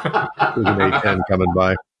was an A-10 coming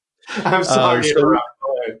by. I'm sorry.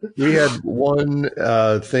 We had one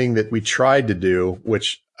thing that we tried to do,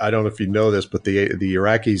 which I don't know if you know this, but the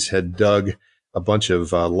Iraqis had dug a bunch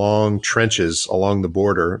of long trenches along the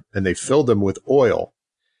border, and they filled them with oil.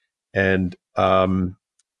 And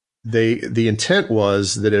the intent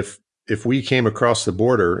was that if we came across the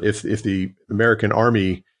border, if the American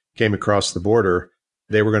army came across the border,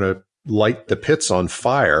 they were going to light the pits on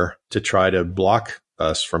fire to try to block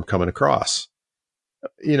us from coming across.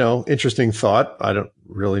 You know, interesting thought. I don't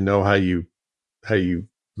really know how you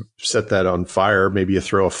set that on fire. Maybe you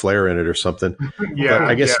throw a flare in it or something. Yeah, but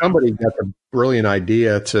I guess somebody got the brilliant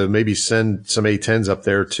idea to maybe send some A-10s up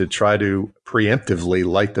there to try to preemptively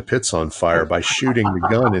light the pits on fire by shooting the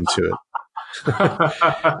gun into it.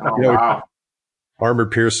 Wow.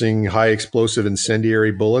 Armor-piercing, high-explosive,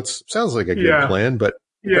 incendiary bullets. Sounds like a good plan, but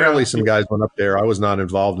apparently some guys went up there. I was not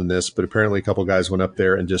involved in this, but apparently a couple guys went up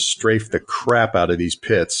there and just strafed the crap out of these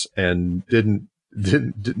pits and didn't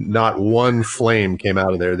not one flame came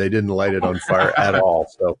out of there. They didn't light it on fire at all.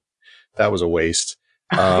 So that was a waste.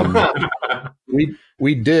 I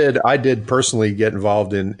did personally get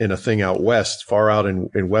involved in a thing out west, far out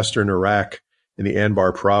in western Iraq in the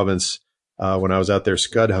Anbar province. When I was out there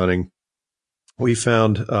scud hunting, we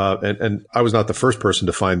found, and I was not the first person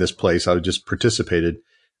to find this place. I just participated.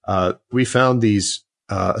 We found these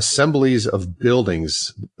assemblies of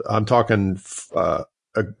buildings. I'm talking a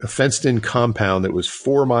fenced-in compound that was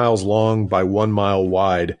 4 miles long by 1 mile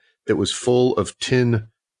wide that was full of tin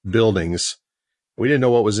buildings. We didn't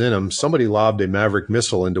know what was in them. Somebody lobbed a Maverick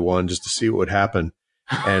missile into one just to see what would happen.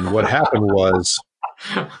 And what happened was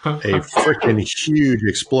a freaking huge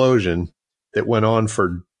explosion that went on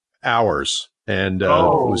for hours and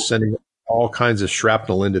was sending all kinds of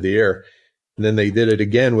shrapnel into the air. And then they did it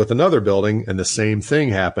again with another building, and the same thing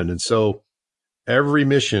happened. And so every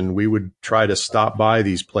mission, we would try to stop by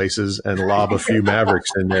these places and lob a few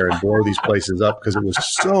Mavericks in there and blow these places up because it was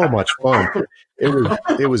so much fun.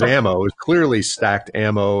 It was ammo. It was clearly stacked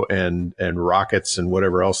ammo and rockets and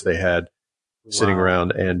whatever else they had sitting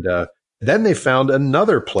around. And then they found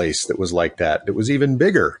another place that was like that. It was even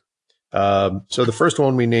bigger. So the first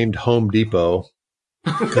one we named Home Depot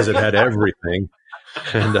because it had everything.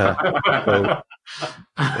 And the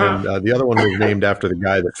other one was named after the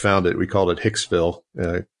guy that found it. We called it Hicksville.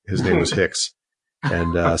 His name was Hicks.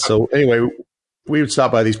 And so anyway, we would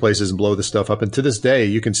stop by these places and blow this stuff up. And to this day,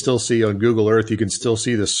 you can still see on Google Earth, you can still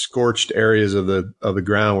see the scorched areas of the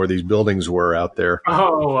ground where these buildings were out there.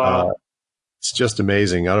 Oh, wow. It's just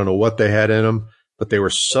amazing. I don't know what they had in them, but they were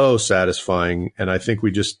so satisfying. And I think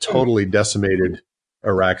we just totally decimated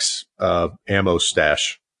Iraq's ammo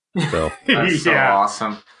stash. So that's so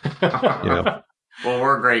awesome. Yeah. Well,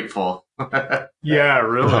 we're grateful. Yeah,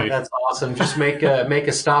 really. That's awesome. Just make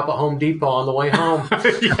a stop at Home Depot on the way home.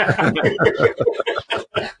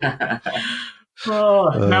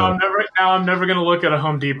 Now I'm never going to look at a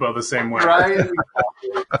Home Depot the same way. Right?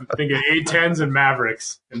 I'm thinking A10s and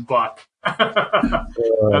Mavericks and Buck. That's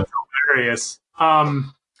hilarious. I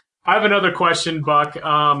have another question, Buck.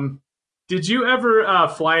 Did you ever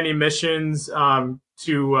fly any missions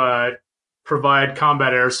to provide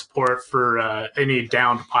combat air support for any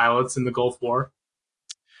downed pilots in the Gulf War?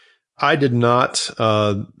 I did not.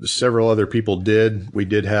 Several other people did. We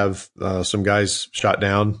did have some guys shot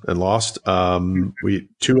down and lost.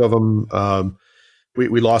 Two of them,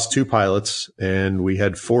 we lost 2 pilots, and we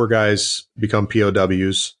had 4 guys become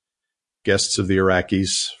POWs, guests of the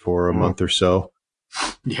Iraqis, for a month or so.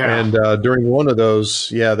 Yeah. And during one of those,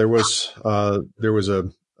 there was a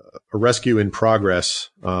rescue in progress.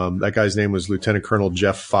 That guy's name was Lieutenant Colonel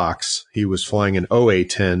Jeff Fox. He was flying an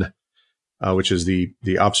OA-10, which is the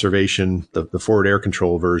observation, the forward air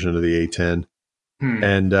control version of the A-10.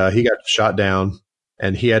 And he got shot down,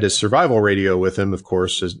 and he had his survival radio with him, of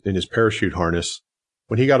course, in his parachute harness.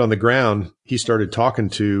 When he got on the ground, he started talking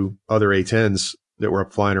to other A-10s that were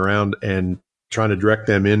up flying around and trying to direct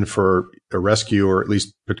them in for a rescue, or at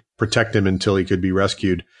least protect him until he could be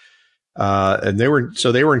rescued. And they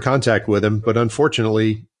were in contact with him, but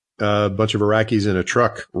unfortunately, a bunch of Iraqis in a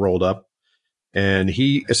truck rolled up, and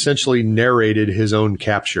he essentially narrated his own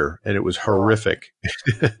capture, and it was horrific.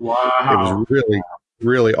 Wow. It was really,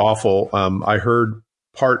 really awful. I heard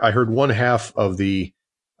one half of the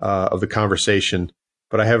conversation,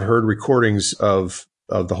 but I have heard recordings of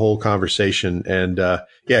the whole conversation. And,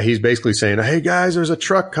 he's basically saying, "Hey guys, there's a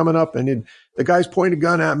truck coming up, and the guy's pointing a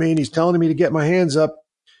gun at me, and he's telling me to get my hands up.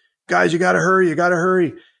 Guys, you got to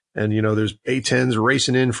hurry. And, there's A-10s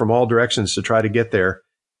racing in from all directions to try to get there.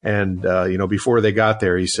 And, before they got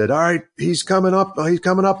there, he said, "All right, he's coming up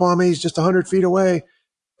on me. He's just 100 feet away.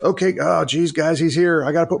 Okay. Oh, geez, guys, he's here.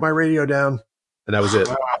 I got to put my radio down." And that was it.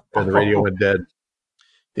 And the radio went dead,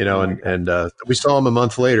 and we saw him a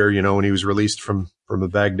month later, when he was released from a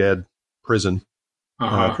Baghdad prison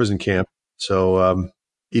camp. So,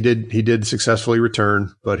 he did successfully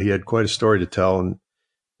return, but he had quite a story to tell.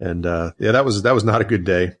 And that was not a good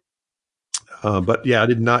day. But I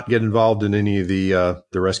did not get involved in any of the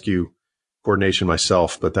rescue coordination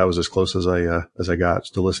myself, but that was as close as I got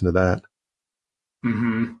to listen to that.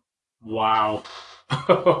 Mm-hmm. Wow.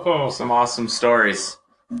 Some awesome stories.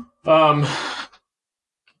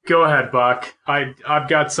 Go ahead, Buck. I've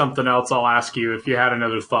got something else I'll ask you. If you had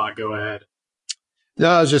another thought, go ahead. No,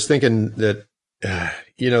 I was just thinking that,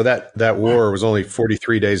 that war was only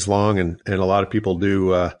 43 days long, and a lot of people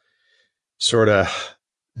do sort of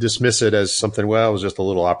dismiss it as something, well, it was just a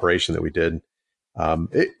little operation that we did.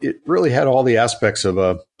 It really had all the aspects of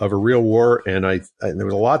a real war, and there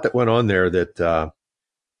was a lot that went on there that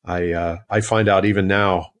I find out even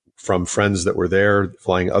now from friends that were there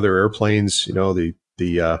flying other airplanes. You know, the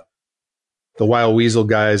Wild Weasel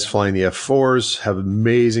guys flying the F4s have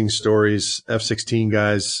amazing stories. F-16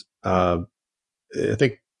 guys, I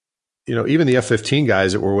think, you know, even the F-15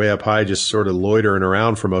 guys that were way up high, just sort of loitering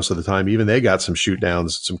around for most of the time, even they got some shoot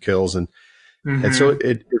downs, some kills. And so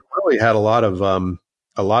it really had a lot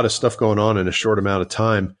of stuff going on in a short amount of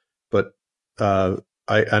time. But,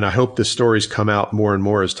 I hope the stories come out more and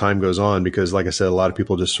more as time goes on, because like I said, a lot of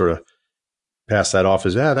people just sort of pass that off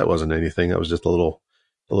as, that wasn't anything. That was just a little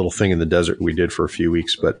thing in the desert we did for a few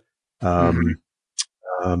weeks. But, like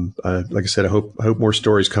I said, I hope more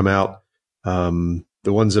stories come out.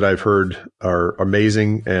 The ones that I've heard are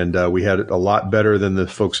amazing, and we had it a lot better than the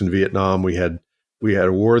folks in Vietnam. We had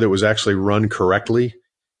a war that was actually run correctly.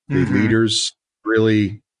 The leaders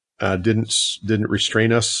really didn't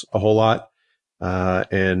restrain us a whole lot,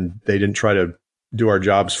 and they didn't try to do our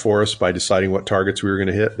jobs for us by deciding what targets we were going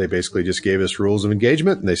to hit. They basically just gave us rules of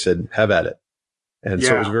engagement, and they said, "Have at it." And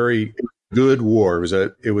so it was a very good war.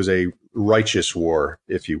 It was a righteous war,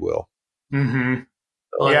 if you will.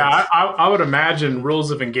 Yeah, I would imagine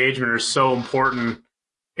rules of engagement are so important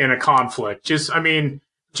in a conflict. Just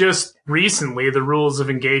recently, the rules of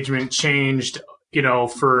engagement changed, you know,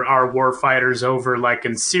 for our war fighters over like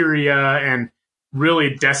in Syria and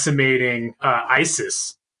really decimating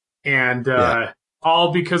ISIS, and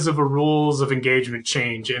all because of a rules of engagement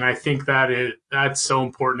change. And I think that's so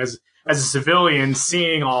important as a civilian,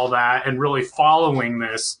 seeing all that and really following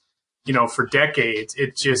this, you know, for decades.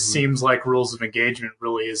 It just seems like rules of engagement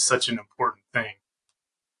really is such an important thing.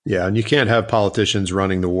 Yeah, and you can't have politicians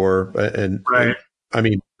running the war, and I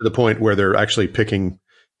mean, to the point where they're actually picking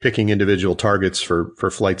individual targets for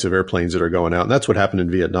flights of airplanes that are going out, and that's what happened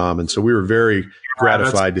in Vietnam. And so we were very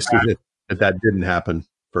gratified to see that didn't happen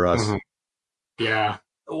for us. Yeah.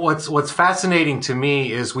 What's fascinating to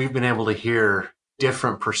me is we've been able to hear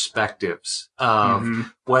different perspectives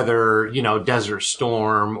of whether, you know, Desert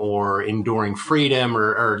Storm or Enduring Freedom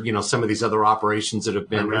or, you know, some of these other operations that have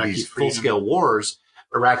been these full-scale wars,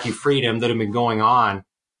 Iraqi Freedom, that have been going on,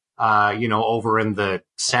 you know, over in the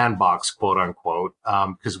sandbox, quote unquote.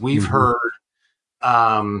 Because we've heard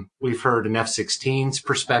an F-16's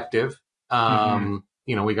perspective.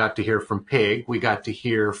 You know, we got to hear from Pig. We got to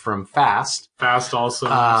hear from Fast also,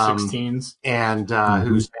 16s. And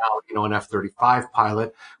who's now, you know, an F-35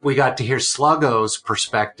 pilot. We got to hear Sluggo's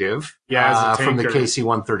perspective from the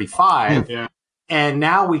KC-135. And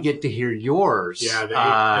now we get to hear yours.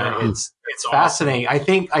 It's fascinating.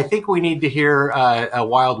 Awesome. I think we need to hear a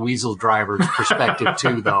Wild Weasel driver's perspective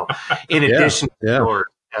too, though, in addition to yours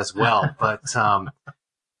as well. But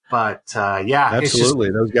absolutely,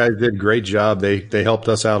 those guys did a great job. They helped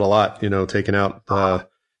us out a lot, you know, taking out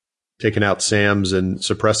SAMs and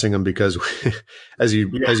suppressing them, because as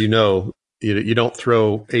you know, you don't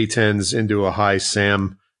throw A-10s into a high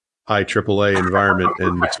SAM, high AAA environment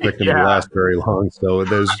and expect them to last very long. So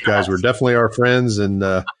those guys were definitely our friends, and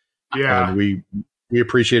and we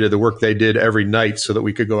appreciated the work they did every night so that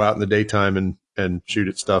we could go out in the daytime and shoot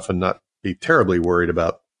at stuff and not be terribly worried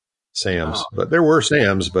about SAMs. But there were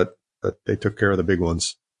SAMs, but they took care of the big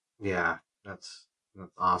ones. Yeah, that's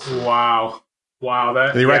awesome. Wow. The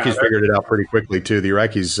Iraqis figured it out pretty quickly too. The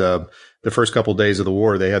Iraqis, the first couple of days of the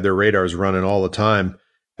war, they had their radars running all the time,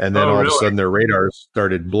 and then all of a sudden their radars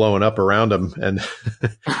started blowing up around them, and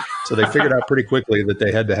so they figured out pretty quickly that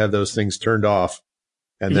they had to have those things turned off,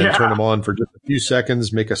 and then turn them on for just a few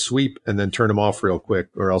seconds, make a sweep, and then turn them off real quick,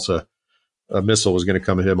 or else a missile was going to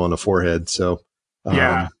come and hit them on the forehead. So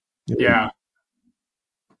wow.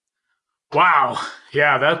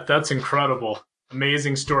 Yeah, that's incredible.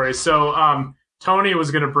 Amazing story. So Tony was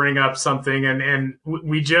going to bring up something, and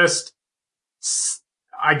we just,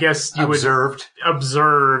 I guess you observed,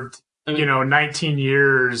 you know, 19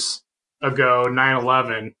 years ago,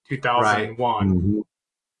 9/11, 2001.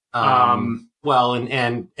 Well,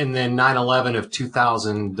 and then 9/11 of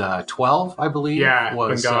 2012, I believe,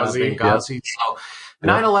 was Benghazi. So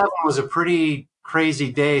 9/11 was a pretty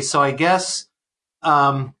crazy day. So I guess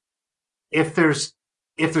if there's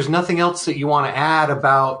nothing else that you want to add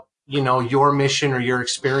about, you know, your mission or your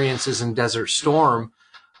experiences in Desert Storm,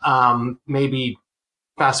 maybe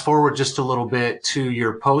fast forward just a little bit to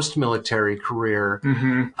your post-military career.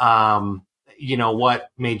 You know, what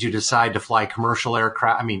made you decide to fly commercial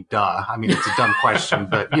aircraft? I mean, it's a dumb question,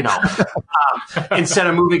 but, you know, instead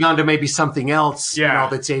of moving on to maybe something else, you know,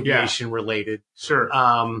 that's aviation related. Sure.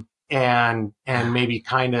 And maybe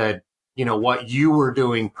kind of, you know, what you were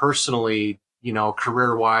doing personally, you know,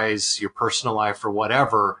 career wise, your personal life or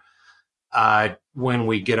whatever, when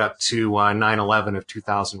we get up to 9/11 of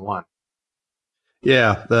 2001.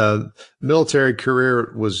 Yeah, the military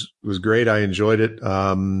career was great. I enjoyed it.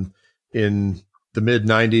 In the mid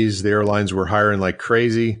 '90s, the airlines were hiring like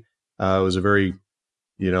crazy. It was a very,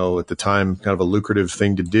 at the time, kind of a lucrative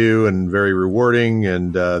thing to do and very rewarding.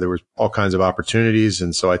 And there was all kinds of opportunities,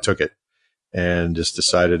 and so I took it and just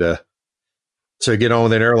decided to get on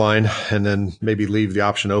with an airline, and then maybe leave the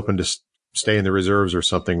option open to stay in the reserves or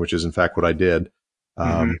something, which is in fact what I did.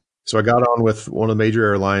 So I got on with one of the major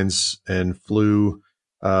airlines and flew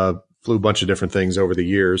a bunch of different things over the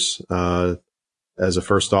years. As a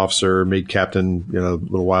first officer, made captain, a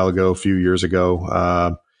little while ago, a few years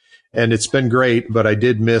ago. And it's been great, but I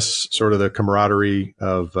did miss sort of the camaraderie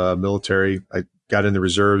of military. I got in the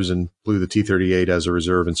reserves and flew the T-38 as a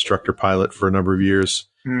reserve instructor pilot for a number of years.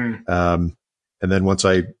 And then once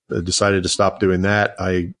I decided to stop doing that,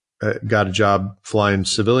 I got a job flying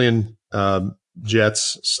civilian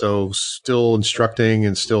jets, so still instructing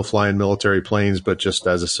and still flying military planes, but just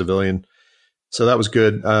as a civilian. So that was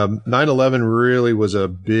good. 9/11 really was a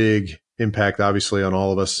big impact, obviously, on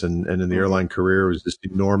all of us, and in the airline career. It was just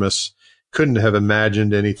enormous. Couldn't have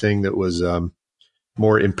imagined anything that was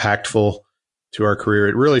more impactful to our career.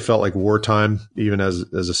 It really felt like wartime, even as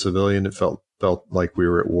a civilian. It felt like we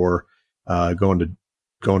were at war, going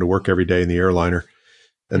to work every day in the airliner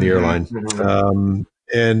and the airline.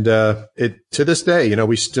 And it to this day,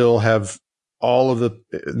 we still have all of the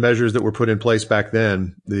measures that were put in place back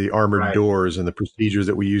then, the armored doors and the procedures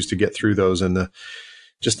that we used to get through those, and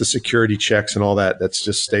just the security checks and all that. That's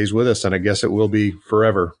just stays with us, and I guess it will be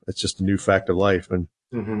forever. It's just a new fact of life. And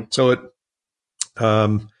so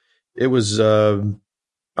it was.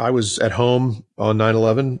 I was at home on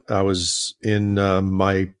 9/11. I was in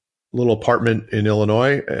my little apartment in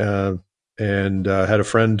Illinois. And had a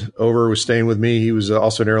friend over, was staying with me. He was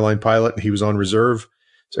also an airline pilot, and he was on reserve.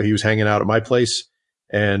 So he was hanging out at my place.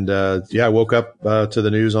 And I woke up to the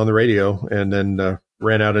news on the radio, and then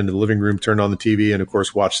ran out into the living room, turned on the TV, and of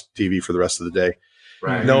course watched TV for the rest of the day,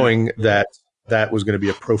 knowing that was going to be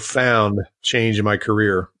a profound change in my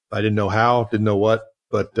career. I didn't know how, didn't know what,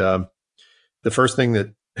 but the first thing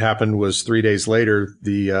that happened was 3 days later,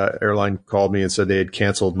 the airline called me and said they had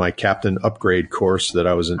canceled my captain upgrade course that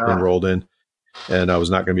I was enrolled in. And I was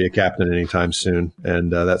not going to be a captain anytime soon.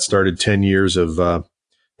 And that started 10 years of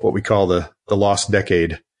what we call the lost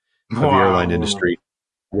decade of the airline industry,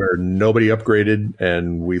 where nobody upgraded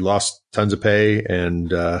and we lost tons of pay.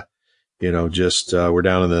 And, we're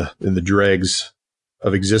down in the dregs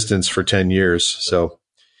of existence for 10 years. So,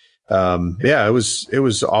 it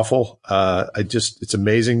was awful. It's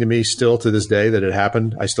amazing to me still to this day that it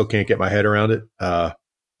happened. I still can't get my head around it.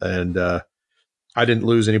 I didn't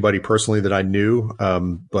lose anybody personally that I knew,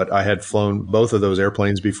 but I had flown both of those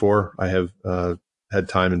airplanes before. I have had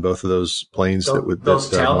time in both of those planes. Those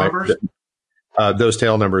tail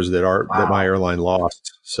numbers that my airline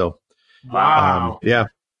lost. So, I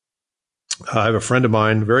have a friend of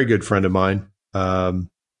mine, very good friend of mine,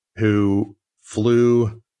 who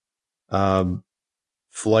flew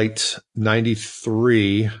flight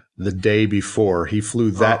 93 the day before. He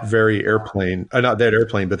flew that very airplane, not that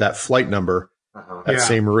airplane, but that flight number. That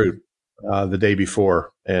same route the day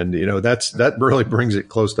before, and that really brings it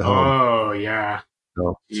close to home. Oh yeah,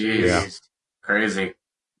 so, crazy.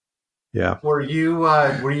 Yeah. Were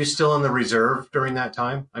you still in the reserve during that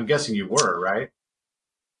time? I'm guessing you were, right?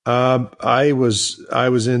 I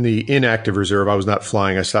was in the inactive reserve. I was not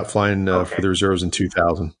flying. I stopped flying for the reserves in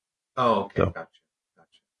 2000. Oh, okay, so, gotcha.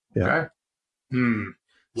 Yeah. Okay.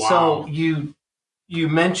 Wow. So you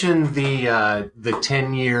mentioned the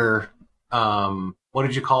 10-year. What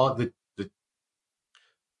did you call it?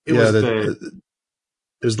 It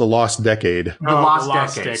was the lost decade. The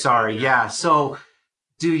lost decade. Sorry. Yeah. So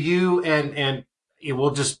do you, and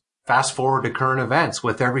we'll just fast forward to current events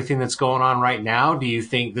with everything that's going on right now. Do you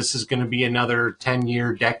think this is going to be another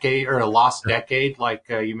 10-year decade or a lost decade? Like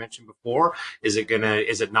you mentioned before, is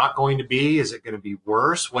it not going to be, is it going to be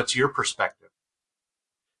worse? What's your perspective?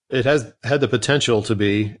 It has the potential to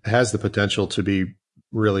be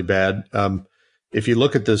really bad. If you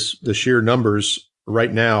look at the sheer numbers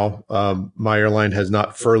right now, my airline has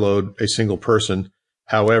not furloughed a single person.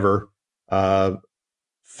 However,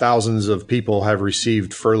 thousands of people have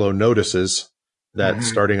received furlough notices that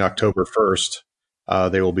starting October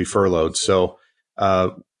 1st, they will be furloughed. So,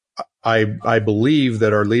 I believe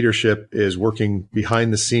that our leadership is working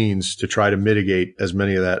behind the scenes to try to mitigate as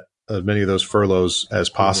many of those furloughs as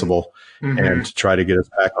possible and to try to get us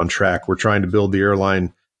back on track. We're trying to build the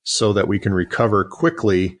airline so that we can recover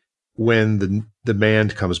quickly when the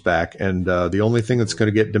demand comes back. And the only thing that's going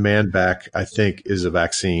to get demand back, I think, is a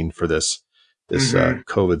vaccine for this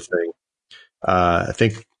COVID thing. I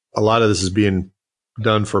think a lot of this is being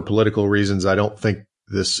done for political reasons. I don't think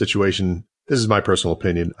this situation, this is my personal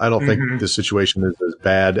opinion, I don't think this situation is as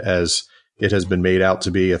bad as it has been made out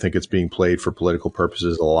to be. I think it's being played for political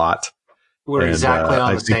purposes a lot. We're exactly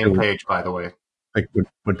on the same page, by the way. Like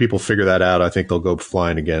when people figure that out, I think they'll go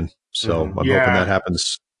flying again. So I'm hoping that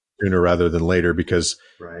happens sooner rather than later because,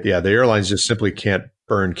 the airlines just simply can't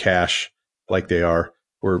burn cash like they are.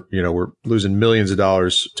 We're losing millions of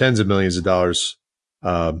dollars, tens of millions of dollars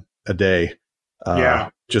a day,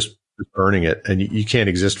 just burning it, and you can't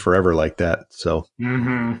exist forever like that. So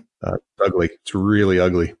it's ugly. It's really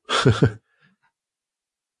ugly.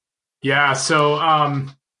 Yeah. So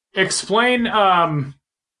explain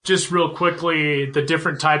just real quickly the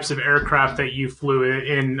different types of aircraft that you flew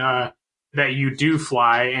in, that you do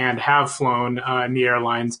fly and have flown in the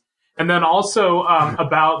airlines, and then also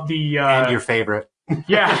about the and your favorite.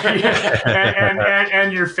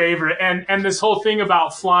 and your favorite, and this whole thing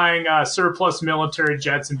about flying surplus military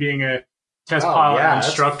jets and being a test pilot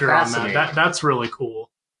instructor on that. That's really cool.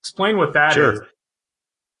 Explain what that is.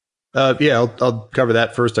 I'll cover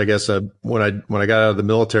that first, I guess. When I got out of the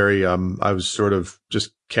military, I was sort of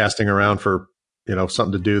just casting around for,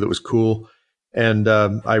 something to do that was cool. And,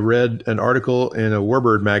 I read an article in a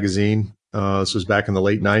Warbird magazine. This was back in the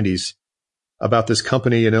late 90s about this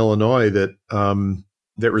company in Illinois that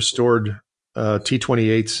restored,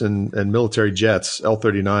 T-28s and military jets,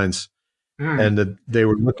 L-39s. And they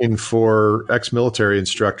were looking for ex-military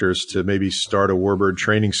instructors to maybe start a Warbird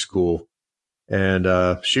training school. And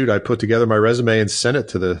I put together my resume and sent it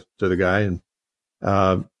to the guy, and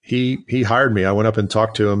he hired me. I went up and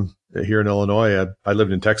talked to him here in Illinois. I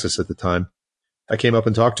lived in Texas at the time. I came up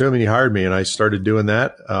and talked to him, and he hired me, and I started doing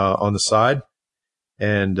that on the side.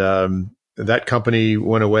 And that company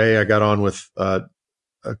went away. I got on with the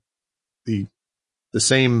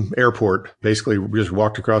same airport. Basically, we just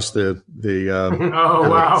walked across the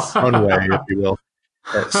runway, if you will.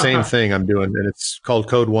 Same thing I'm doing, and it's called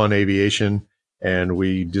Code 1 Aviation. And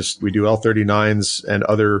we do L-39s and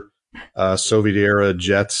other Soviet era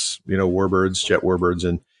jets, jet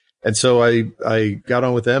warbirds. And so I got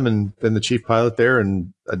on with them and been the chief pilot there,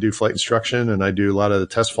 and I do flight instruction and I do a lot of the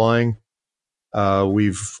test flying.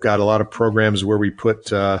 We've got a lot of programs where we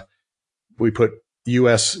put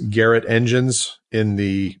US Garrett engines in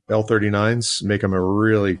the L-39s, make them a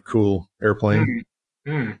really cool airplane.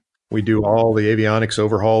 We do all the avionics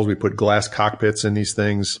overhauls. We put glass cockpits in these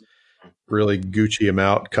things. Really Gucci them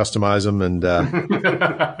out, customize them, and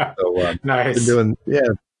nice. Been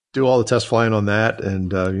do all the test flying on that,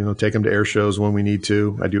 and take them to air shows when we need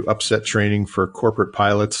to. I do upset training for corporate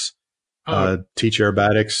pilots, teach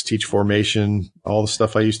aerobatics, teach formation, all the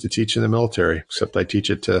stuff I used to teach in the military, except I teach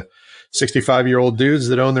it to 65-year-old dudes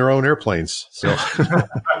that own their own airplanes. So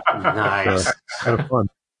nice, kind of fun.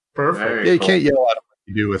 Perfect. Yeah, you can't yell at them like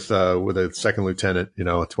you do with a second lieutenant, a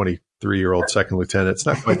 23-year-old second lieutenant. It's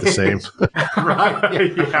not quite the same.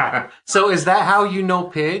 Right. Yeah. So is that how you know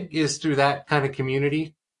Pig, is through that kind of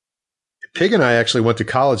community? Pig and I actually went to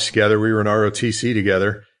college together. We were in ROTC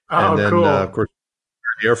together. Oh, and then, cool. Of course,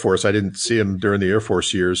 the Air Force, I didn't see him during the Air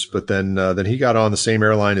Force years, but then he got on the same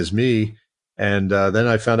airline as me. And then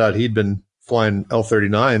I found out he'd been flying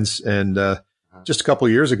L-39s. And just a couple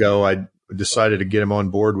of years ago, I decided to get him on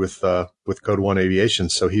board with Code 1 Aviation.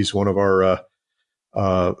 So he's one of our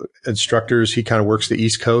instructors. He kind of works the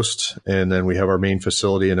East Coast, and then we have our main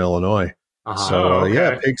facility in Illinois. So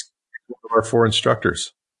Pig's one of our 4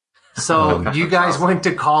 instructors. So you guys went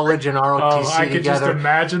to college and ROTC I could together. just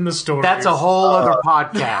imagine the story. That's a whole other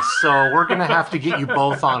podcast. So we're going to have to get you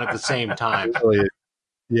both on at the same time.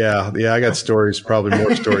 Yeah. I got stories, probably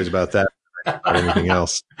more stories about that than anything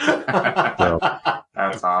else. So,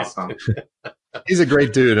 that's awesome. He's a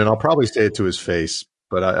great dude, and I'll probably say it to his face.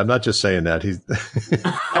 But I'm not just saying that. He's he's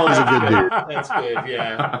a good dude. That's good.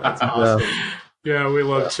 Yeah, that's awesome. Yeah, we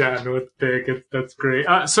love chatting with Pig. That's great.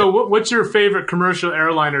 So what's your favorite commercial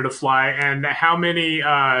airliner to fly, and how many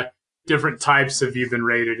different types have you been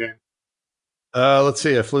rated in? Let's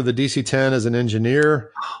see. I flew the DC-10 as an engineer.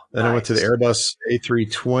 Then I went to the Airbus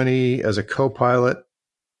A320 as a co-pilot.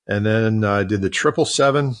 And then I did the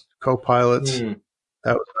 777 co-pilot.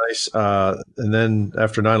 That was nice. And then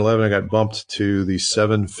after 9/11, I got bumped to the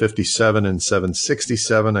 757 and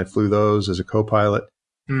 767. I flew those as a co-pilot.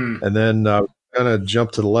 And then kind of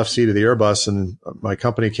jumped to the left seat of the Airbus, and my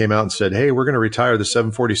company came out and said, "Hey, we're going to retire the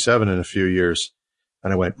 747 in a few years."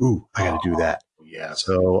 And I went, "Ooh, I got to do that." Yeah.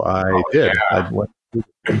 So I did. Yeah. I went to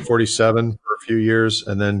 747 for a few years,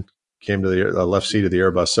 and then came to the left seat of the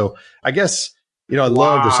Airbus. So I guess, I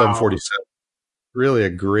love the 747. really a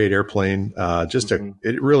great airplane.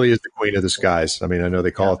 It really is the queen of the skies. I mean, I know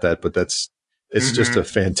they call it that, but it's just a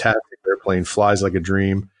fantastic airplane. Flies like a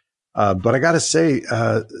dream. But I got to say,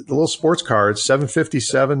 the little sports car,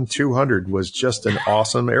 757-200 was just an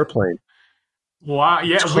awesome airplane. Wow.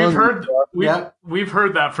 Yeah, we've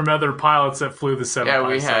heard that from other pilots that flew the 757. Yeah,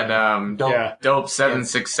 we had Dope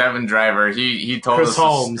 767 driver. He told Chris us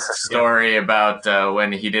Holmes. a story about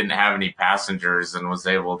when he didn't have any passengers and was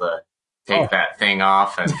able to take that thing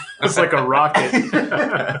off, and it's like a rocket.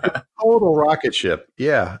 Total rocket ship.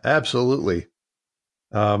 Yeah, absolutely.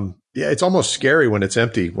 It's almost scary when it's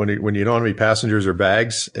empty, when you don't have any passengers or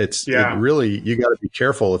bags. It really, you got to be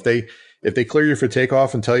careful. If they clear you for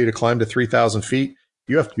takeoff and tell you to climb to 3,000 feet,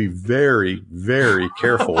 you have to be very, very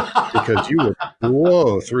careful because you will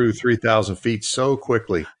blow through 3,000 feet so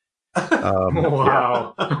quickly.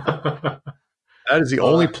 Wow. That is the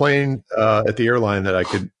only plane at the airline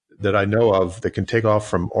that I know of that can take off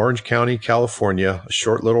from Orange County, California, a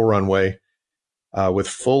short little runway, with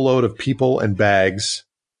full load of people and bags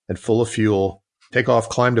and full of fuel, take off,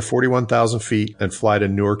 climb to 41,000 feet, and fly to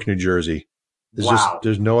Newark, New Jersey.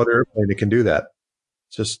 There's no other airplane that can do that.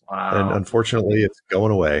 It's just, and unfortunately, it's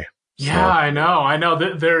going away. Yeah, so. I know.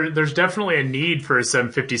 There's definitely a need for a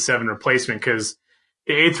 757 replacement because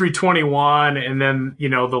the A321 and then,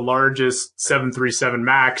 the largest 737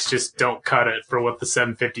 MAX just don't cut it for what the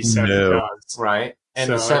 757 does. Right. And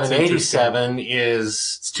so the 787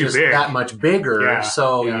 is too just big. That much bigger.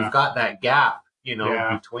 So you've got that gap,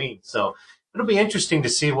 between. So it'll be interesting to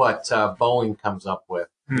see what Boeing comes up with,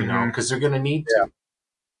 because they're going to need to.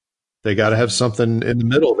 They got to have something in the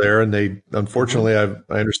middle there. And they, unfortunately, I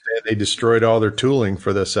understand they destroyed all their tooling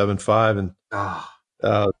for the 75 and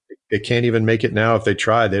they can't even make it now. If they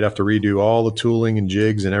tried, they'd have to redo all the tooling and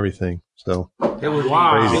jigs and everything. So it would be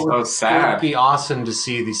crazy. It would be awesome to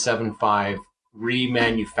see the 75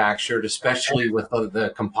 remanufactured, especially with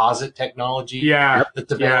the composite technology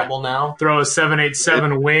that's available now. Throw a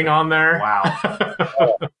 787 wing on there.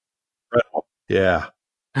 Wow. Yeah,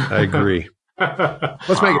 I agree.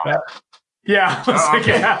 Let's make it happen. Yeah, let's make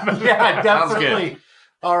it happen. Yeah, definitely.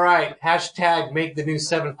 All right. # make the new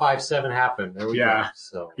 757 happen. There we go.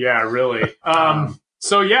 So. Yeah, really.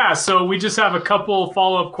 So we just have a couple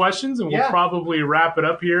follow-up questions, and we'll probably wrap it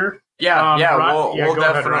up here. We'll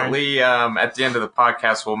definitely, at the end of the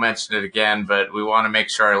podcast, we'll mention it again, but we want to make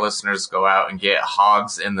sure our listeners go out and get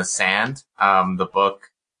Hogs in the Sand, the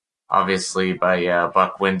book, obviously by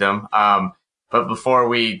Buck Wyndham. But before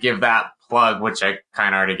we give that plug, which I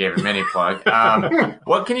kind of already gave a mini plug,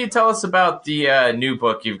 what can you tell us about the new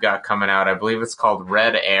book you've got coming out? I believe it's called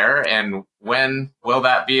Red Air, and when will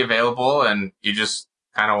that be available? And you just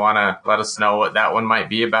kind of want to let us know what that one might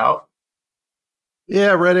be about?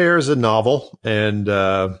 Yeah, Red Air is a novel, and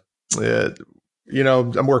I'm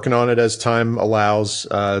working on it as time allows.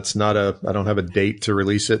 It's not I don't have a date to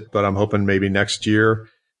release it, but I'm hoping maybe next year,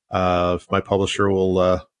 if my publisher will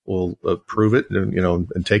approve it,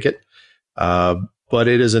 and take it. But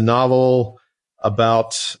it is a novel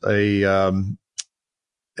about a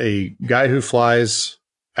guy who flies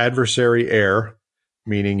adversary air,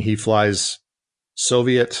 meaning he flies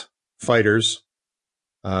Soviet fighters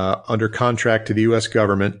under contract to the U.S.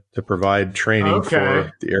 government to provide training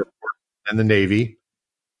for the Air Force and the Navy.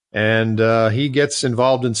 And he gets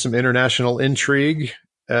involved in some international intrigue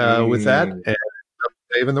with that and ends up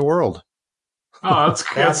saving the world. Oh,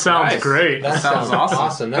 that sounds great. That sounds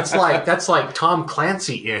awesome. That's like Tom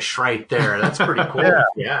Clancy-ish right there. That's pretty cool.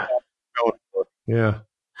 Yeah.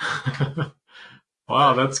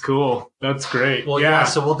 Wow, that's cool. That's great. Well,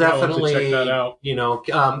 so we'll definitely check that out.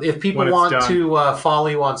 If people want to follow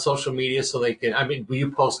you on social media, so they can. I mean, will you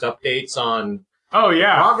post updates on?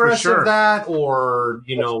 Progress of that, or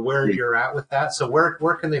where you're at with that. So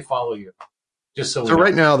where can they follow you? Just so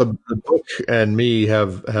right now, the book and me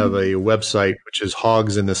have a website, which is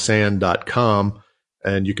hogsinthesand.com,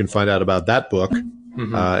 and you can find out about that book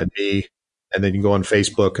and me. And then you can go on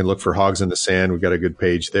Facebook and look for Hogs in the Sand. We've got a good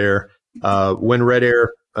page there. When Red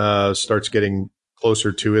Air starts getting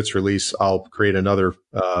closer to its release, I'll create another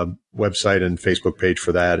website and Facebook page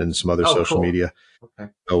for that and some other social media. Okay.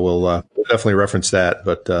 So we'll definitely reference that.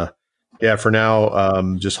 But for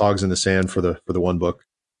now, just Hogs in the Sand for the one book.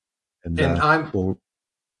 And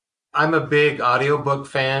I'm a big audiobook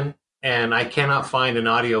fan, and I cannot find an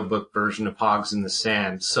audiobook version of Hogs in the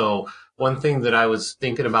Sand. So one thing that I was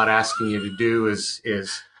thinking about asking you to do is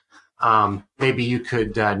maybe you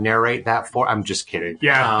could narrate that for. I'm just kidding.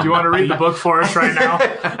 Yeah, do you want to read the book for us right now?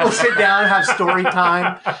 We'll sit down and have story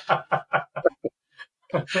time.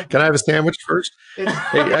 Can I have a sandwich first? Hey,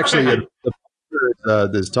 actually, the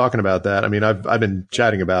is talking about that. I mean, I've been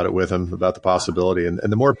chatting about it with him about the possibility, and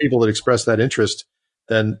the more people that express that interest,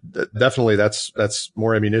 then definitely that's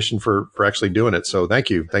more ammunition for actually doing it. So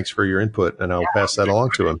thanks for your input, and I'll pass that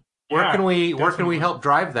along to him. Where can we help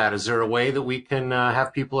drive that? Is there a way that we can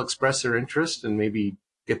have people express their interest and maybe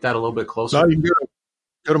get that a little bit closer? No, you can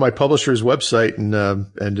go to my publisher's website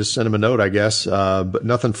and just send them a note, I guess, but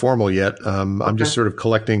nothing formal yet. I'm just sort of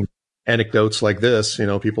collecting anecdotes like this,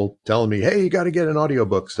 people telling me, hey, you got to get an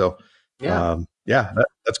audiobook. So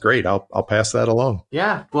that's great. I'll pass that along.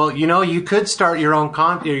 Yeah. Well, you could start your own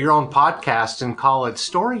podcast and call it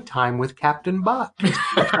Story Time with Captain Buck.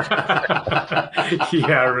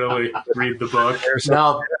 Yeah, really. Read the book.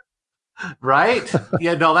 No, right?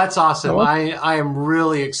 Yeah, no, that's awesome. I am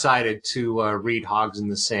really excited to read Hogs in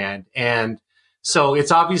the Sand. And so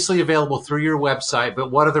it's obviously available through your website, but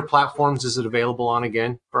what other platforms is it available on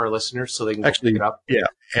again for our listeners so they can actually pick it up? Yeah,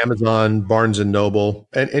 Amazon, Barnes and Noble,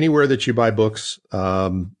 and anywhere that you buy books,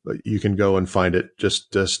 you can go and find it.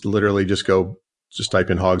 Just literally just type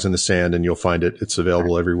in Hogs in the Sand and you'll find it. It's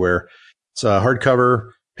available everywhere. It's a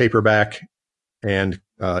hardcover, paperback, and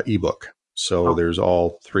ebook. So there's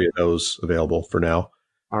all three of those available for now.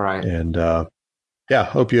 All right. And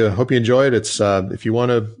hope you enjoy it. It's if you want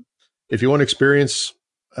to experience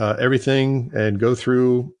everything and go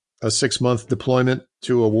through a 6-month deployment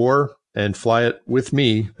to a war and fly it with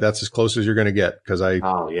me, that's as close as you're going to get, because I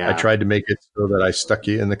tried to make it so that I stuck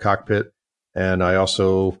you in the cockpit, and I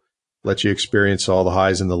also let you experience all the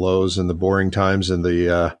highs and the lows and the boring times and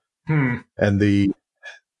the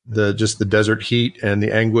just the desert heat and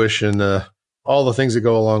the anguish and all the things that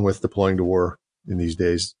go along with deploying to war in these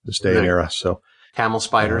days, this day and era. So camel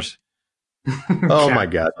spiders. Oh my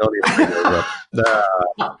God! Don't even bring those up.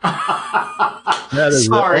 That is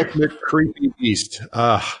the ultimate creepy beast.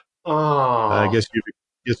 I guess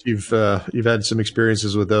you've had some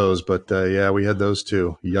experiences with those, but we had those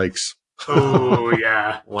too. Yikes! Oh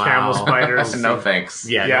yeah, wow. Camel spiders. No thanks.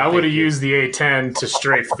 Yeah, I would have used the A10 to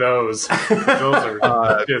strafe those. Those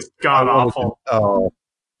are just god awful. Oh.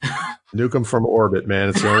 Nuke them from orbit, man.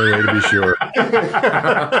 It's the only way to be sure.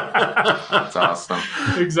 That's awesome.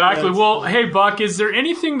 Exactly. Well, hey, Buck, is there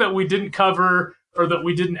anything that we didn't cover or that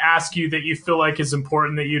we didn't ask you that you feel like is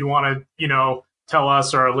important that you'd want to, tell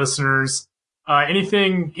us or our listeners?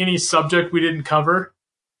 Any subject we didn't cover?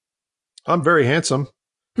 I'm very handsome.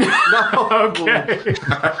 No. Okay.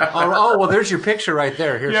 Well, there's your picture right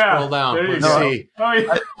there. Here, scroll down. There you Let's go. see.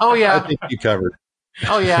 Oh, yeah. Yeah. I think you covered.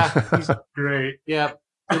 Oh, yeah. He's Great. yeah.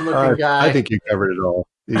 Good-looking guy. I think you covered it all.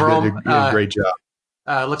 You did a great job.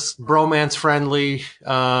 Looks bromance friendly.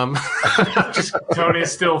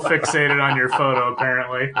 Tony's still fixated on your photo,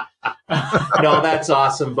 apparently. No, that's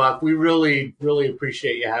awesome, Buck. We really, really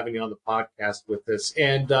appreciate you having you on the podcast with us.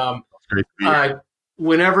 And Great to be here.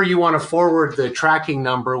 whenever you want to forward the tracking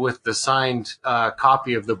number with the signed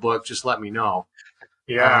copy of the book, just let me know.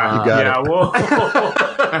 Yeah, You got it.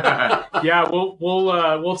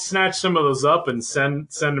 We'll snatch some of those up and send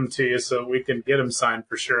them to you so we can get them signed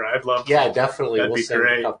for sure. I'd love to. Yeah, definitely. That'd We'll be send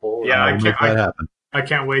great. a couple. Yeah, We'll make that happen. I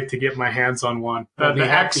can't wait to get my hands on one. We'll be The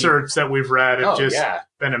happy. excerpts that we've read have just yeah.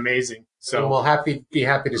 been amazing. So So, we'll be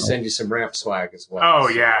happy to send you some ramp swag as well. oh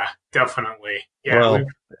yeah, definitely. Yeah, Well,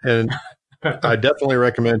 and I definitely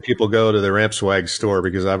recommend people go to the Ramp Swag store,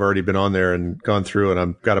 because I've already been on there and gone through, and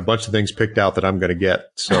I've got a bunch of things picked out that I'm going to get.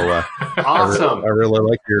 So Awesome. I really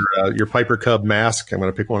like your Piper Cub mask. I'm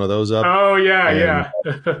going to pick one of those up. oh yeah.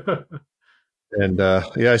 And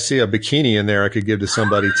I see a bikini in there I could give to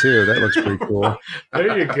somebody too. That looks pretty cool.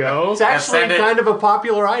 There you go. It's actually send it. kind of a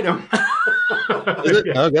popular item. Is it?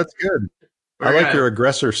 Oh, that's good. I like your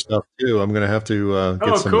aggressor stuff too. I'm going to have to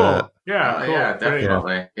get some cool. of that. Yeah, Oh, cool. yeah, Great.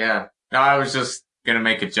 definitely. Yeah. No, I was just going to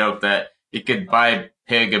make a joke that you could buy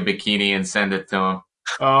Pig a bikini and send it to him.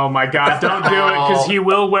 Oh my God! Don't do it, because he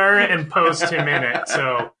will wear it and post him in it.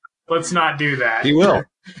 So let's not do that. He will.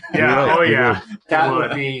 Yeah. He will. Oh He yeah. That He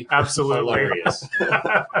would be absolutely hilarious.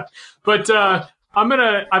 But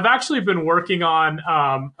I've actually been working on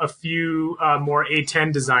a few more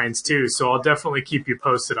A10 designs too, so I'll definitely keep you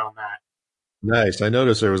posted on that. Nice. I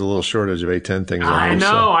noticed there was a little shortage of A10 things. I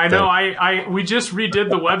know. We just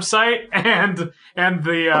redid the website and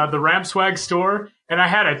the Ramp Swag store, and I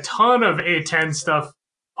had a ton of A10 stuff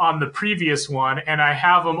on the previous one, and I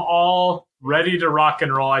have them all ready to rock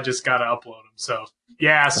and roll. I just got to upload them. So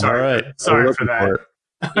yeah, sorry, All right. sorry for that.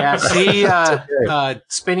 Yeah, see,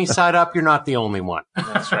 spinny side up, you're not the only one.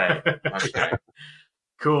 That's right. That's right.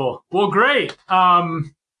 Cool. Well, great.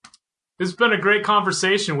 This has been a great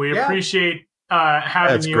conversation. We appreciate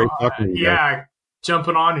having it's you. great talking to you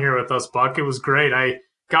jumping on here with us, Buck. It was great. I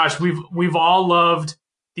gosh, we've all loved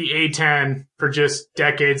the A10 for just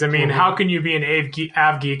decades. I mean, how can you be an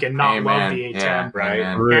Av geek and not love the A10? Yeah,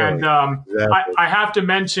 right. Really. And I have to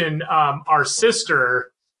mention our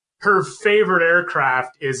sister, her favorite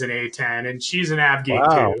aircraft is an A10, and she's an Av geek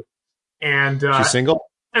too. And She's single?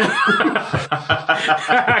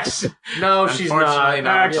 actually, No, she's not.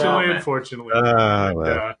 Actually, unfortunately.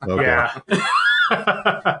 Well, okay. Yeah.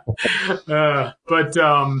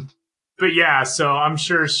 But yeah, so I'm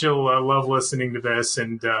sure she'll love listening to this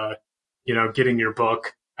and, getting your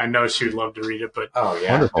book. I know she would love to read it, but, Oh,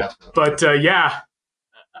 yeah. Wonderful. Definitely. yeah,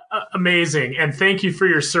 amazing. And thank you for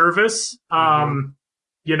your service. All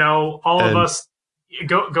of us,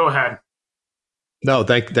 go ahead. No,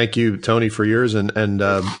 thank you, Tony, for yours, and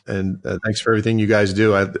thanks for everything you guys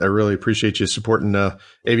do. I really appreciate you supporting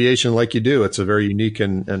aviation like you do. It's a very unique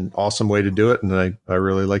and awesome way to do it, and I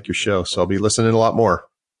really like your show. So I'll be listening a lot more.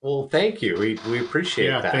 Well, thank you. We appreciate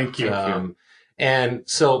that. Thank you. And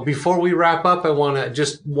so before we wrap up, I want to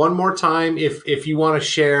just one more time, if you want to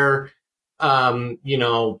share,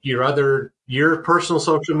 your personal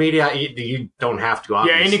social media, you don't have to.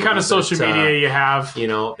 Yeah, any kind of social media you have.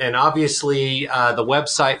 And obviously the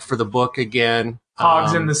website for the book again,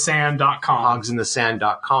 hogsinthesand.com.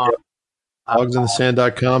 hogsinthesand.com.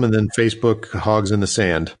 Hogsinthesand.com, and then Facebook, Hogs in the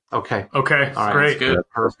Sand. Okay. All right, great. Good.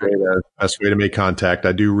 Perfect. Best way to make contact.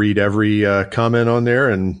 I do read every comment on there,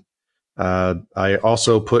 and I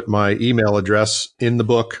also put my email address in the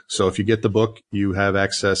book. So if you get the book, you have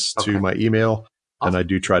access to my email, and I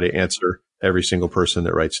do try to answer every single person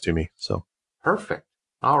that writes to me. So Perfect.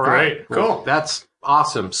 All right. Great. Cool. Well, that's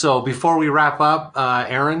awesome. So before we wrap up,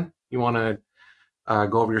 Aaron, you want to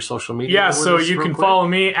go over your social media? Yeah, with so us you real can quick? follow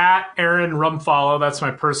me at Aaron Rumfollow. That's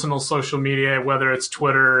my personal social media, whether it's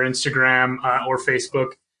Twitter, Instagram, or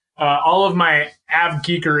Facebook. All of my Av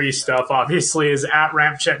geekery stuff, obviously, is at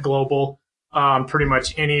RampCheck Global. Pretty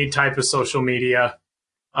much any type of social media.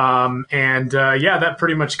 That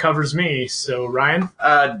pretty much covers me. So, Ryan?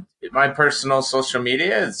 My personal social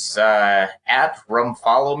media is at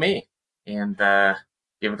RumFollowMe, and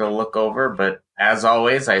give it a look over. But as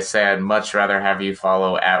always, I say I'd much rather have you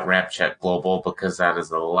follow at RampCheck Global, because that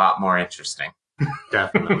is a lot more interesting.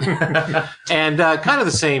 Definitely. And kind of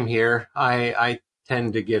the same here. I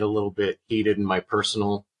tend to get a little bit heated in my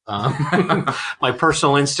personal Instagram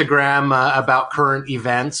about current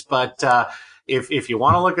events, but if you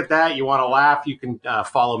want to look at that, you want to laugh, you can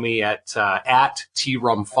follow me at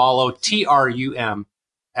TRumFollow,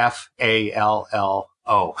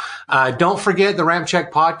 TRUMFALLO. Don't forget, the Ramp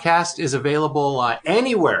Check podcast is available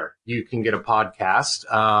anywhere you can get a podcast.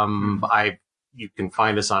 You can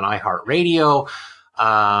find us on iHeartRadio,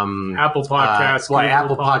 Apple Podcasts,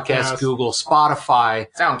 Apple Podcasts, Google, Spotify,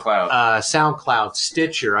 SoundCloud,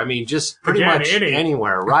 Stitcher. I mean, just pretty much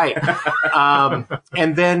anywhere, right?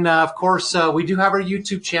 And then, of course, we do have our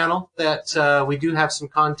YouTube channel that we do have some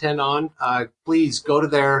content on. Please go to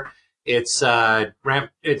there. It's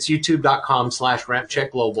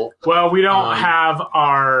youtube.com/RampCheckGlobal. Well, we don't have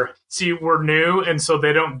we're new, and so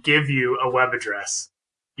they don't give you a web address.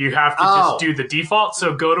 You have to just do the default.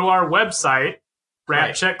 So go to our website,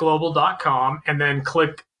 RampCheckGlobal.com, and then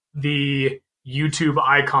click the YouTube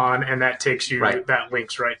icon, and that takes you, that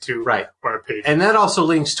links right to our page. And that also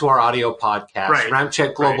links to our audio podcast. Right.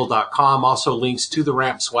 RampCheckGlobal.com also links to the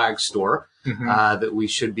Ramp Swag store. That we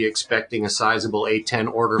should be expecting a sizable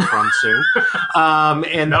A10 order from soon. We're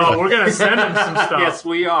going to send them some stuff. Yes,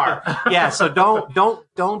 we are. Yeah, so don't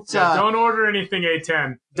don't order anything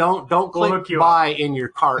A10. Don't click buy in your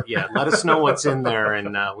cart yet. Let us know what's in there, and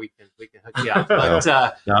we can hook you up. But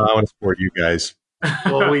I want to support you guys.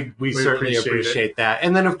 Well, we certainly appreciate that.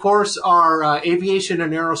 And then, of course, our aviation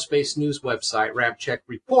and aerospace news website,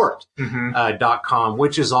 RampCheckReport.com,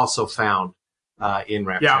 which is also found in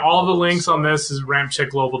RampCheck. Yeah, all the links on this is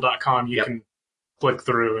RampCheckGlobal.com. You can click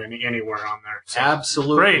through anywhere on there. So.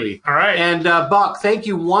 Absolutely. Great. All right. And Buck, thank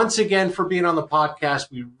you once again for being on the podcast.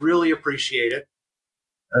 We really appreciate it.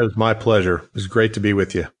 It was my pleasure. It was great to be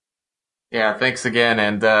with you. Yeah, thanks again,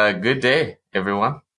 and good day, everyone.